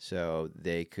client. So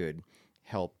they could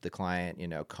help the client,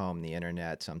 comb the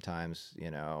internet. Sometimes,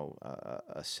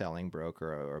 a selling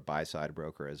broker or a buy-side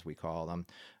broker, as we call them,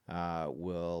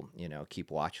 will, keep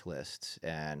watch lists,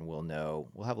 and we'll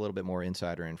have a little bit more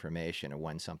insider information of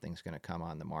when something's going to come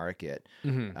on the market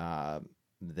than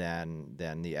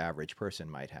the average person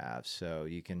might have. So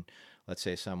you can, let's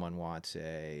say someone wants let's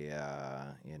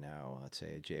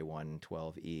say a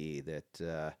J112E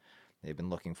that they've been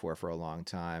looking for a long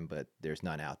time, but there's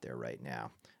none out there right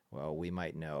now. Well, we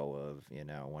might know of,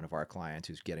 one of our clients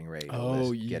who's getting ready to list.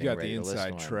 Oh, you got the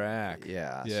inside track.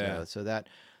 Yeah. So that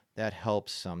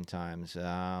helps sometimes.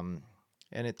 And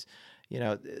it's,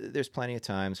 there's plenty of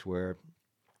times where,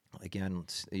 again,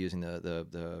 using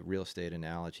the real estate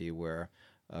analogy, where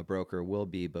a broker will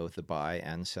be both the buy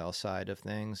and sell side of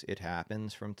things. It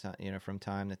happens from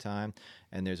time to time,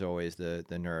 and there's always the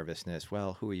nervousness.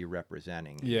 Well, who are you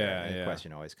representing? The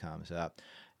question always comes up.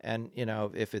 And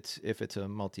if it's a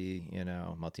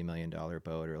multi-million-dollar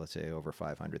boat, or let's say over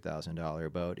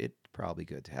 $500,000 boat, it's probably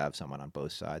good to have someone on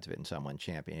both sides of it and someone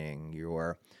championing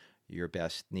your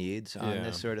best needs on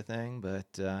this sort of thing. But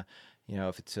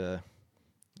if it's a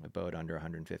boat under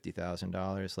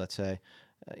 $150,000, let's say,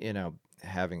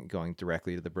 going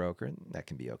directly to the broker, that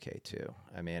can be okay too.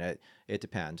 I mean, it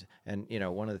depends. And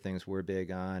one of the things we're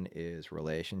big on is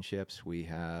relationships. We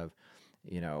have,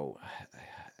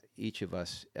 each of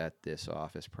us at this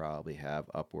office probably have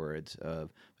upwards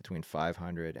of between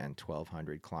 500 and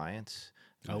 1,200 clients.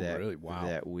 Really? Wow.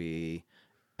 That we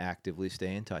actively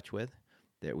stay in touch with,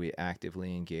 that we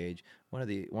actively engage. One of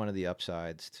the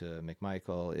upsides to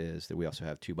McMichael is that we also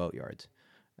have 2 boat yards,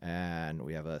 and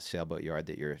we have a sailboat yard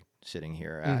that you're sitting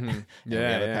here at. And we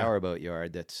have a powerboat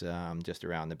yard that's just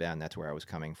around the bend. That's where I was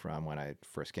coming from when I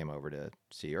first came over to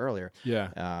see you earlier.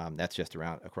 That's just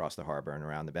across the harbor and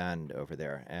around the bend over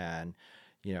there. And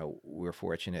we're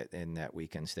fortunate in that we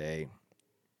can stay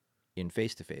in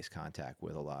face-to-face contact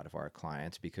with a lot of our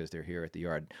clients because they're here at the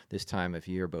yard. This time of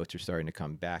year, boats are starting to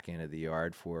come back into the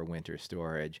yard for winter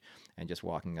storage, and just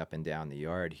walking up and down the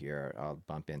yard here, I'll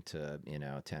bump into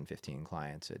 10, 15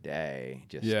 clients a day.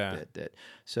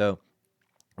 So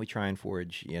we try and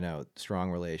forge strong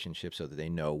relationships so that they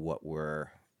know what we're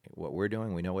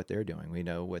doing. We know what they're doing. We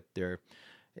know what they're.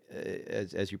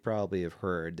 As you probably have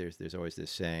heard, there's always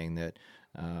this saying that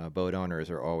boat owners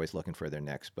are always looking for their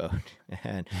next boat,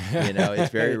 and it's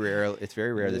very rare. It's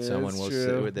very rare that someone will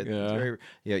say that. It's very,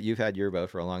 you've had your boat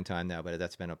for a long time now, but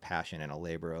that's been a passion and a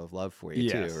labor of love for you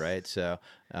too, right? So,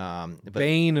 but,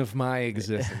 bane of my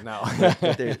existence. No,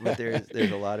 but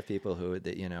there's a lot of people who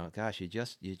that gosh, you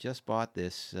just bought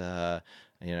this.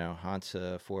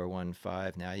 Hansa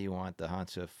 415. Now you want the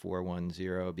Hansa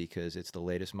 410 because it's the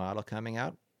latest model coming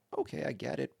out. Okay, I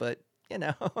get it, but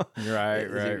right.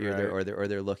 Or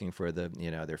they're looking for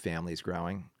their family's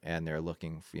growing and they're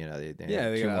looking for, they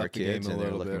have two more kids and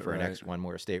they're looking for one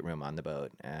more stateroom on the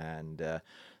boat. And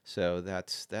so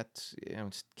that's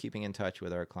keeping in touch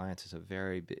with our clients is a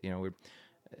very,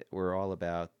 we're all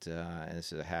about, and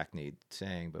this is a hackneyed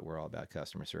saying, but we're all about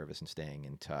customer service and staying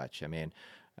in touch. I mean,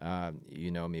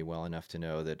 you know me well enough to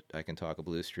know that I can talk a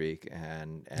blue streak,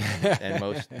 and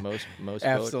most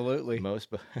absolutely most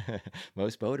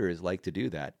boaters like to do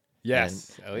that.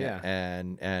 Yes.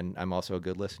 And I'm also a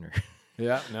good listener.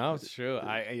 Yeah, no, it's true.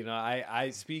 I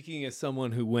speaking as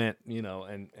someone who went,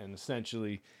 and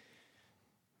essentially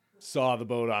saw the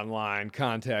boat online,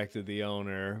 contacted the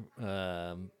owner,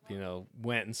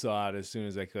 went and saw it as soon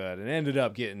as I could, and ended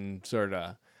up getting sort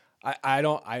of.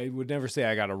 I would never say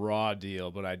I got a raw deal,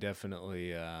 but I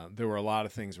definitely there were a lot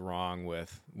of things wrong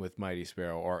with Mighty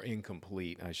Sparrow, or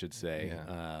incomplete, I should say,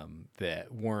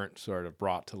 that weren't sort of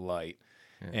brought to light.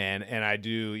 Yeah. And I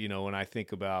do, when I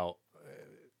think about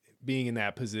being in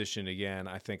that position again,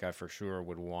 I think I for sure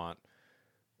would want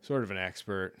sort of an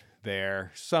expert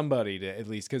there, somebody to at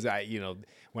least, because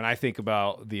when I think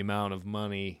about the amount of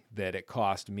money that it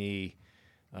cost me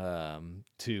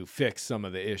to fix some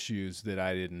of the issues that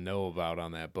I didn't know about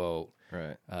on that boat.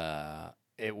 Right.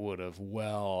 It would have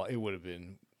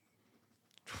been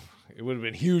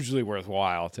hugely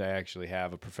worthwhile to actually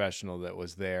have a professional that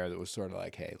was there that was sort of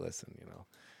like, hey, listen,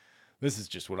 this is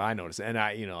just what I noticed. And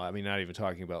I mean, not even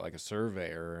talking about like a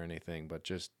surveyor or anything, but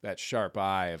just that sharp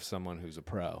eye of someone who's a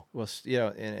pro. Well,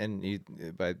 and you,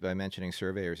 by mentioning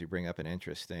surveyors, you bring up an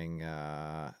interesting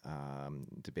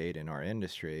debate in our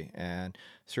industry, and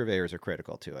surveyors are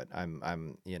critical to it. I'm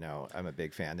a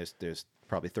big fan. There's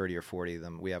probably 30 or 40 of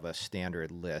them. We have a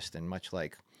standard list, and much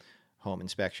like home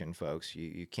inspection folks,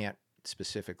 you can't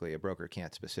a broker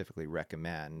can't specifically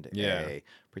recommend a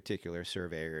particular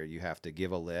surveyor. You have to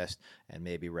give a list and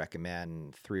maybe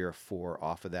recommend 3 or 4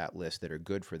 off of that list that are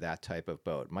good for that type of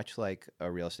boat, much like a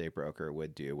real estate broker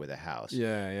would do with a house.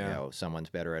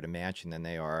 Someone's better at a mansion than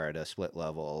they are at a split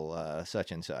level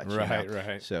such and such.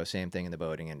 Right. So same thing in the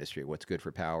boating industry. What's good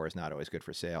for power is not always good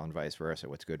for sail, and vice versa.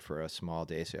 What's good for a small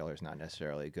day sailor is not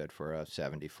necessarily good for a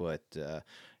 70-foot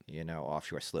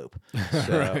offshore sloop.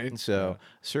 So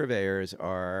surveyors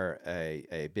are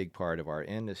a big part of our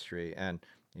industry, and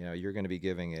you're going to be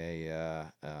giving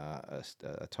a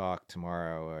talk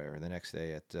tomorrow or the next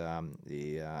day at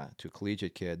to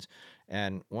collegiate kids,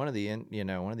 and one of the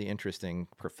interesting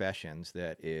professions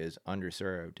that is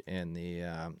underserved in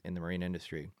the marine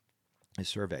industry is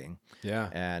surveying. Yeah.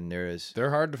 And they're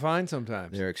hard to find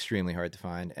sometimes. They're extremely hard to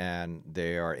find, and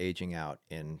they are aging out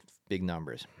in big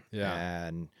numbers. Yeah.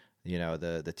 And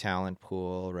the talent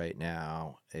pool right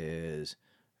now is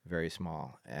very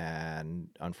small, and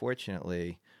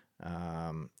unfortunately,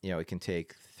 it can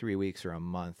take 3 weeks or a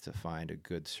month to find a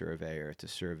good surveyor to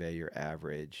survey your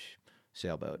average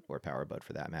sailboat or powerboat,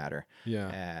 for that matter. Yeah.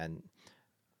 And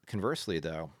conversely,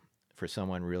 though, for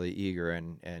someone really eager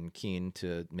and keen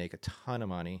to make a ton of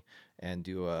money and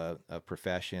do a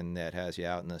profession that has you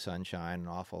out in the sunshine an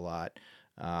awful lot,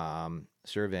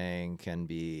 surveying can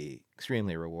be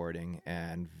extremely rewarding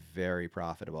and very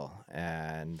profitable.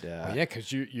 And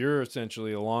because you're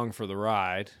essentially along for the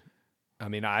ride. I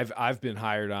mean, I've been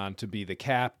hired on to be the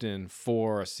captain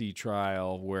for a sea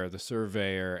trial where the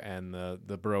surveyor and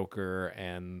the broker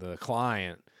and the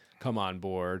client come on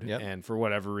board, and for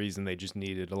whatever reason they just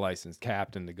needed a licensed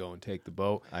captain to go and take the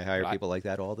boat. I hire people like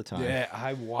that all the time. Yeah,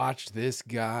 I watched this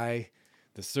guy,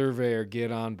 the surveyor,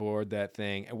 get on board that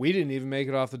thing, and we didn't even make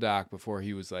it off the dock before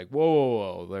he was like,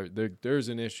 whoa, there's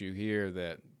an issue here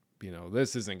that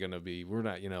this isn't going to be, we're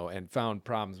not, and found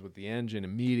problems with the engine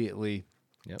immediately.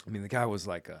 Yep. I mean, the guy was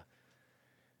like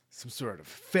some sort of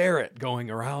ferret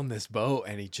going around this boat,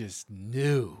 and he just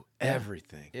knew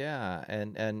everything. Yeah,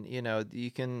 and you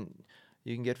can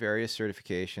get various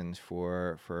certifications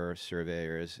for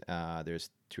surveyors. There's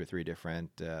 2 or 3 different.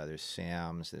 There's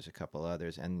SAMs. There's a couple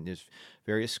others, and there's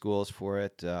various schools for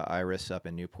it. Iris up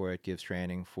in Newport gives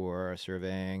training for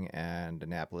surveying, and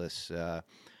Annapolis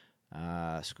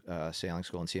Sailing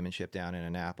School and Seamanship down in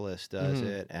Annapolis does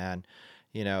it, and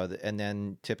and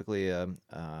then typically a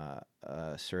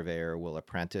surveyor will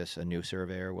apprentice, a new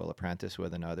surveyor will apprentice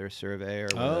with another surveyor.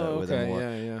 With a more,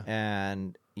 yeah.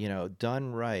 and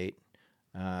done right.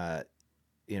 A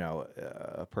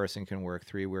person can work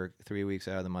 3 weeks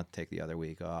out of the month, take the other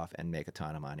week off, and make a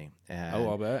ton of money. And,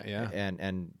 I'll bet, yeah.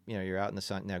 And you're out in the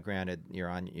sun now. Granted,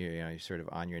 you're sort of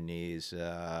on your knees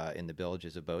in the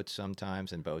bilges of boats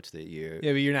sometimes, and boats that but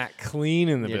you're not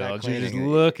cleaning the you're not bilge. You're just cleaning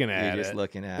it. looking at You're it. just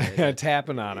looking at it,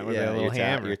 tapping on it with a little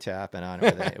hammer. You're tapping on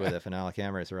it with a phenolic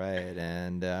hammer, is right.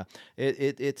 And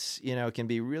it's it can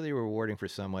be really rewarding for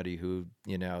somebody who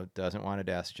doesn't want a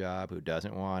desk job, who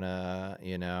doesn't want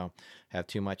to have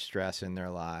too much stress in their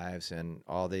lives, and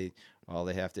all they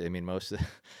have to. I mean, most of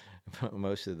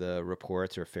the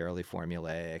reports are fairly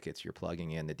formulaic. It's you're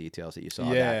plugging in the details that you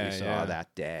saw that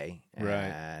day,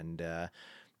 right?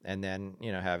 And then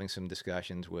having some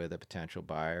discussions with a potential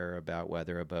buyer about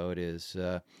whether a boat is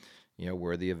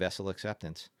worthy of vessel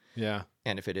acceptance. Yeah,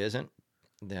 and if it isn't,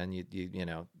 then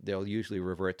they'll usually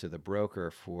revert to the broker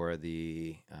for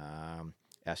the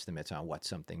estimates on what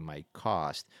something might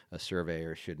cost. A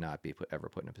surveyor should not be ever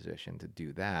put in a position to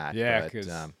do that. Yeah, because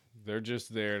they're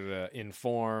just there to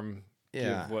inform,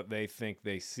 give what they think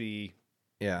they see,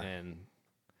 and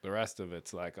the rest of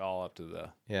it's like all up to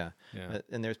the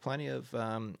And there's plenty of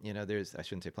I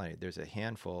shouldn't say plenty. There's a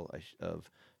handful of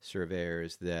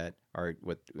surveyors that are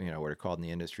what are called in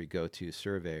the industry go-to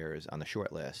surveyors on the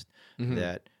short list. Mm-hmm.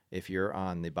 That if you're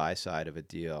on the buy side of a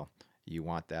deal, you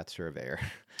want that surveyor.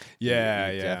 You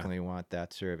definitely want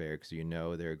that surveyor, because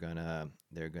they're gonna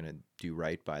do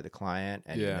right by the client,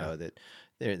 and that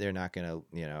they're not gonna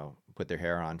put their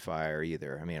hair on fire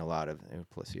either. I mean, a lot of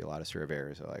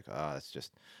surveyors are like, oh,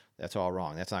 that's all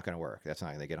wrong. That's not going to work. That's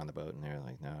not. They get on the boat and they're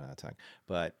like, no, that's not.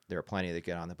 But there are plenty that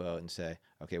get on the boat and say,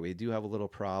 okay, we do have a little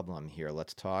problem here.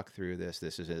 Let's talk through this.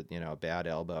 This is a bad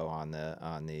elbow on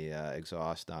the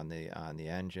exhaust on the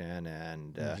engine,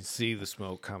 and you can see the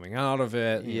smoke coming out of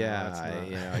it.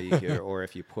 Or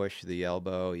if you push the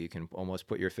elbow, you can almost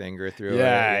put your finger through it.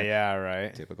 Yeah,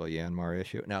 right. Typical Yanmar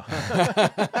issue. No,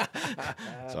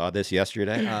 saw this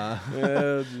yesterday.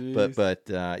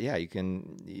 But you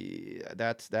can.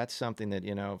 That's something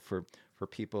that for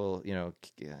people, I don't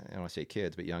want to say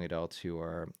kids, but young adults who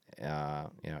are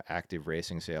active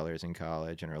racing sailors in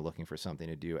college and are looking for something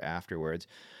to do afterwards.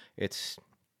 It's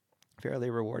fairly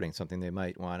rewarding, something they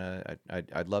might want to.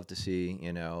 I'd love to see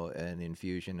an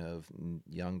infusion of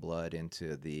young blood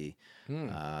into the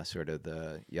sort of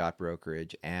the yacht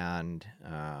brokerage and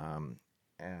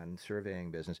surveying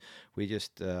business. We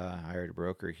just hired a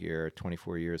broker here,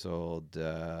 24 years old,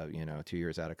 2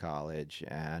 years out of college,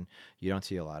 and you don't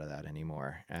see a lot of that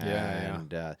anymore.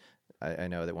 And I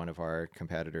know that one of our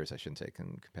competitors, I shouldn't say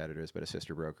competitors, but a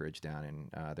sister brokerage down in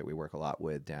that we work a lot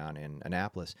with down in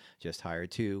Annapolis, just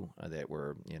hired 2 that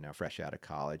were fresh out of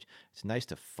college. It's nice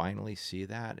to finally see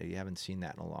that. You haven't seen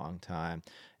that in a long time,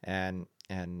 and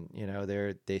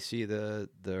they see the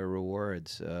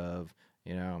rewards of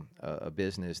a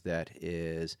business that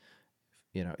is,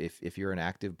 if you're an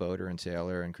active boater and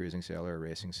sailor and cruising sailor or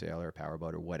racing sailor or power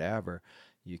boater, whatever,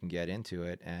 you can get into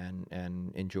it and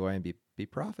enjoy and be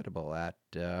profitable at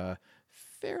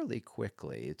fairly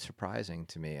quickly. It's surprising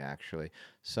to me, actually.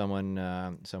 Someone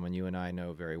you and I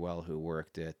know very well who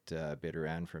worked at Bitter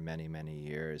End for many, many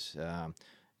years.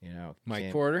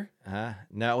 Mike Porter?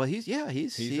 No, well, he's up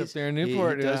there in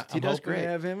Newport. He does great. To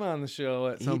have him on the show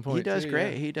at some point. He does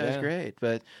great. Yeah. He does great.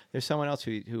 But there's someone else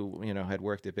who had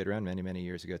worked at Bitter End many, many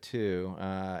years ago too.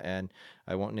 And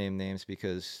I won't name names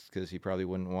because he probably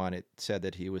wouldn't want it said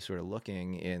that he was sort of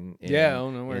looking in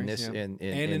anonymity's a good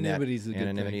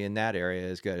anonymity thing. In that area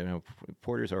is good.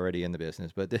 Porter's already in the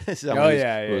business, but someone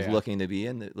who was looking to be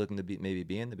maybe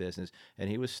be in the business,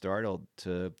 and he was startled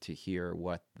to hear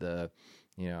what the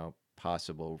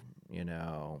possible,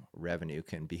 revenue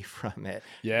can be from it.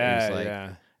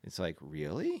 It's like,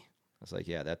 really? I was like,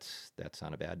 yeah, that's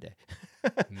on a bad day.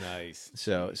 Nice.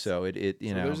 So it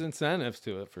there's incentives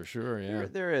to it for sure. Yeah,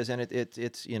 there is, and it's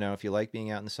if you like being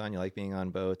out in the sun, you like being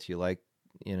on boats, you like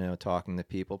talking to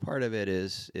people. Part of it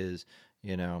is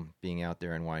being out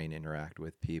there and wanting to interact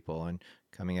with people. And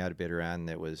coming out of Bitter End,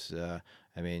 that was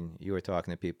you were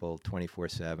talking to people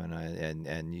 24/7,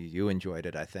 and you enjoyed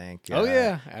it, I think.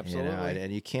 Absolutely.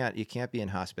 And you can't be in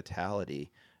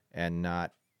hospitality and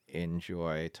not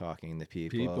enjoy talking to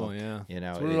people.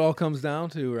 That's what it all comes down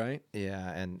to, right?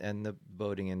 Yeah, and the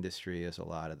boating industry is a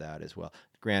lot of that as well.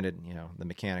 Granted, the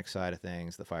mechanic side of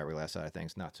things, the fiberglass side of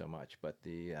things, not so much, but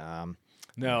the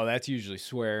No, that's usually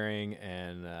swearing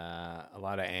and a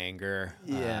lot of anger.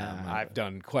 Yeah. I've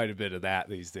done quite a bit of that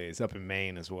these days up in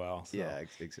Maine as well. So. Yeah,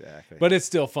 exactly. But it's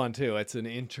still fun too. It's an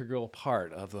integral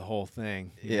part of the whole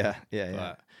thing. Yeah.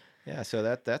 But- Yeah, so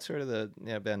that's sort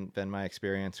of been my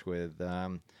experience with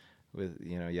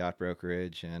yacht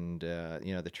brokerage, and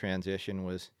the transition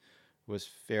was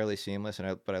fairly seamless,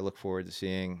 but I look forward to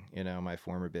seeing my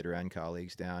former Bitter End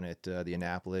colleagues down at the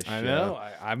Annapolis show. I know.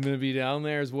 I'm going to be down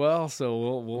there as well. So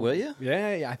we'll Will you?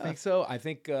 Yeah, I think so. I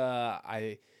think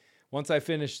once I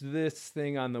finish this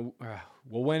thing on the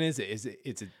when is it?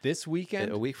 Is it this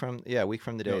weekend? A week from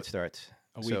the day it starts.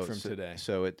 A week from today.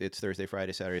 So it's Thursday,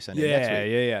 Friday, Saturday, Sunday Yeah, next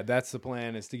week. yeah. That's the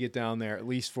plan, is to get down there at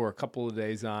least for a couple of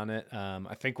days on it.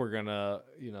 I think we're gonna,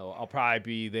 I'll probably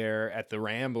be there at the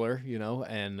Rambler,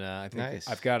 and I think Nice.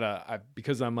 I've got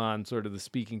because I'm on sort of the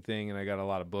speaking thing and I got a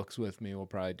lot of books with me. We'll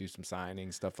probably do some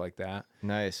signings, stuff like that.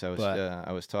 Nice. I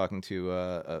was talking to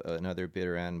another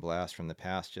Bitter End blast from the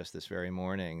past just this very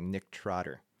morning, Nick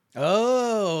Trotter.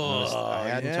 Oh, I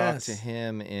hadn't talked to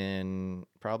him in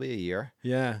probably a year.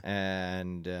 Yeah.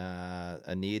 And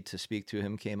a need to speak to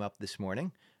him came up this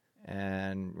morning,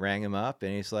 and rang him up,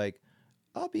 and he's like,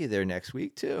 "I'll be there next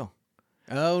week too."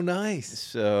 Oh, nice.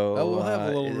 So we'll have a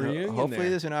little reunion hopefully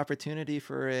there. there's an opportunity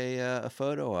for a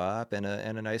photo op and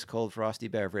a nice cold frosty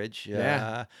beverage.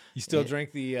 Yeah. You still yeah.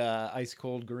 drink the ice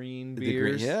cold green The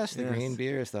beers? green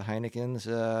beers. The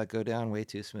Heinekens go down way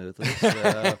too smoothly.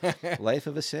 So, life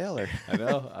of a sailor. I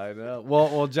know.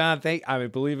 Well, John,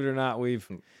 believe it or not,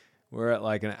 we're at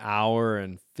like an hour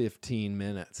and 15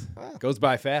 minutes. Wow. Goes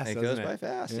by fast. It doesn't goes by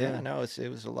fast. Yeah. Yeah, no, it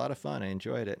was a lot of fun. I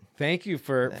enjoyed it. Thank you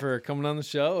for coming on the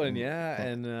show,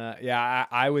 and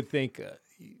I would think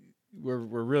we're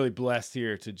really blessed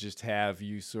here to just have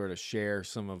you sort of share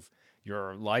some of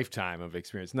your lifetime of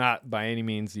experience. Not by any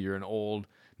means that you're an old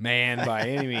man by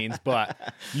any means, but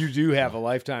you do have a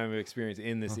lifetime of experience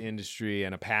in this industry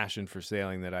and a passion for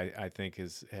sailing that I think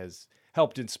has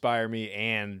helped inspire me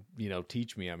and,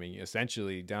 teach me. I mean,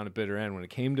 essentially down at Bitter End, when it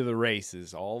came to the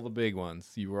races, all the big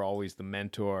ones, you were always the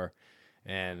mentor.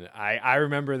 And I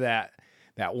remember that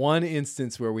one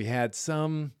instance where we had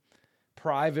some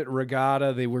private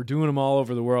regatta. They were doing them all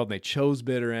over the world, and they chose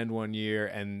Bitter End one year,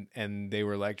 and they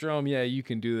were like, "Jerome, yeah, you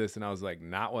can do this." And I was like,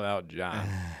 "Not without John."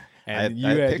 And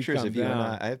I have pictures of you and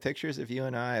I. I have pictures of you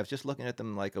and I. I was just looking at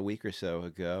them like a week or so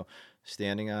ago,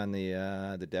 standing on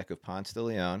the deck of Ponce de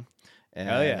Leon. And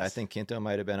I think Quinto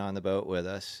might have been on the boat with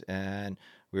us, and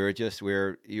we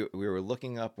were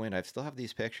looking upwind. I still have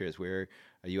these pictures where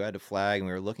you had a flag, and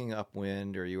we were looking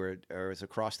upwind, or it was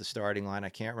across the starting line. I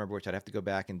can't remember which. I'd have to go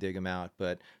back and dig them out.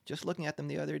 But just looking at them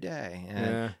the other day,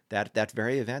 and that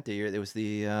very event, it was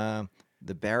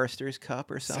the Barrister's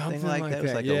Cup or something like that. It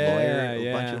was like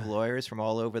a bunch of lawyers from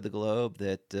all over the globe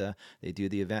that they do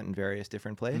the event in various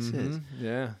different places.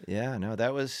 Mm-hmm. Yeah. No,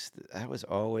 that was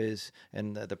always,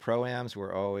 and the pro-ams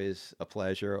were always a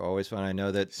pleasure, always fun. I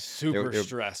know that super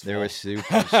stressful. They were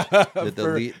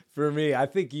super. For me, I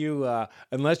think you,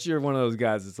 unless you're one of those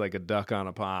guys that's like a duck on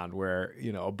a pond, where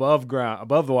above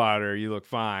the water you look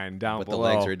fine, down but below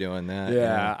the legs are doing that.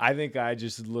 Yeah, I think I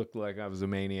just looked like I was a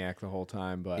maniac the whole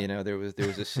time. But there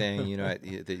was a saying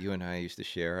that you and I used to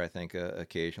share, I think,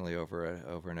 occasionally over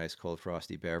a nice cold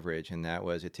frosty beverage, and that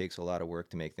was, it takes a lot of work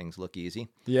to make things look easy.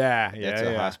 That's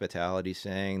a hospitality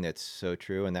saying that's so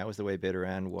true, and that was the way Bitter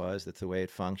End was. That's the way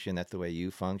it functioned. That's the way you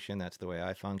function. That's the way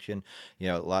I function.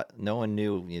 No one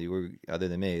knew, other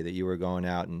than me, that you were going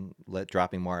out and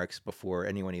dropping marks before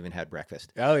anyone even had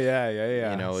breakfast. Oh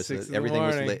yeah.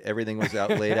 Everything was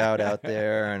laid out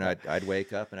there, and I'd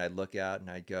wake up and I'd look out and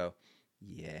I'd go,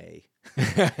 yay.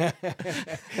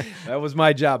 That was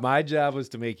my job. My job was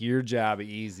to make your job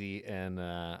easy, and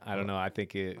I don't know. I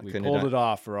think we pulled it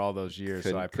off for all those years.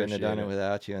 So I couldn't have done it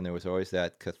without you. And there was always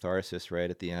that catharsis right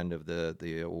at the end of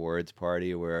the awards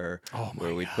party where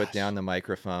we'd put down the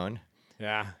microphone.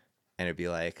 Yeah, and it'd be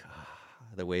like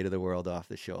the weight of the world off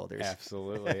the shoulders.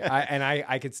 Absolutely.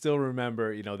 I could still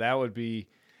remember. That would be,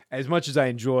 as much as I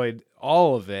enjoyed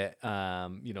all of it.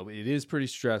 It is pretty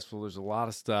stressful. There's a lot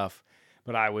of stuff.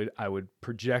 But I would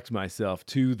project myself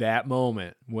to that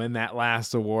moment when that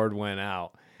last award went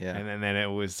out. Yeah. And then it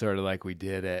was sort of like we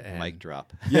did it. And mic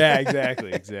drop. Yeah,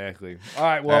 exactly. All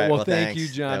right. Well, thank you,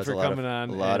 John, for coming on.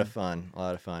 A lot of fun.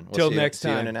 Till next time.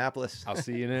 See you in Annapolis. I'll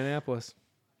see you in Annapolis.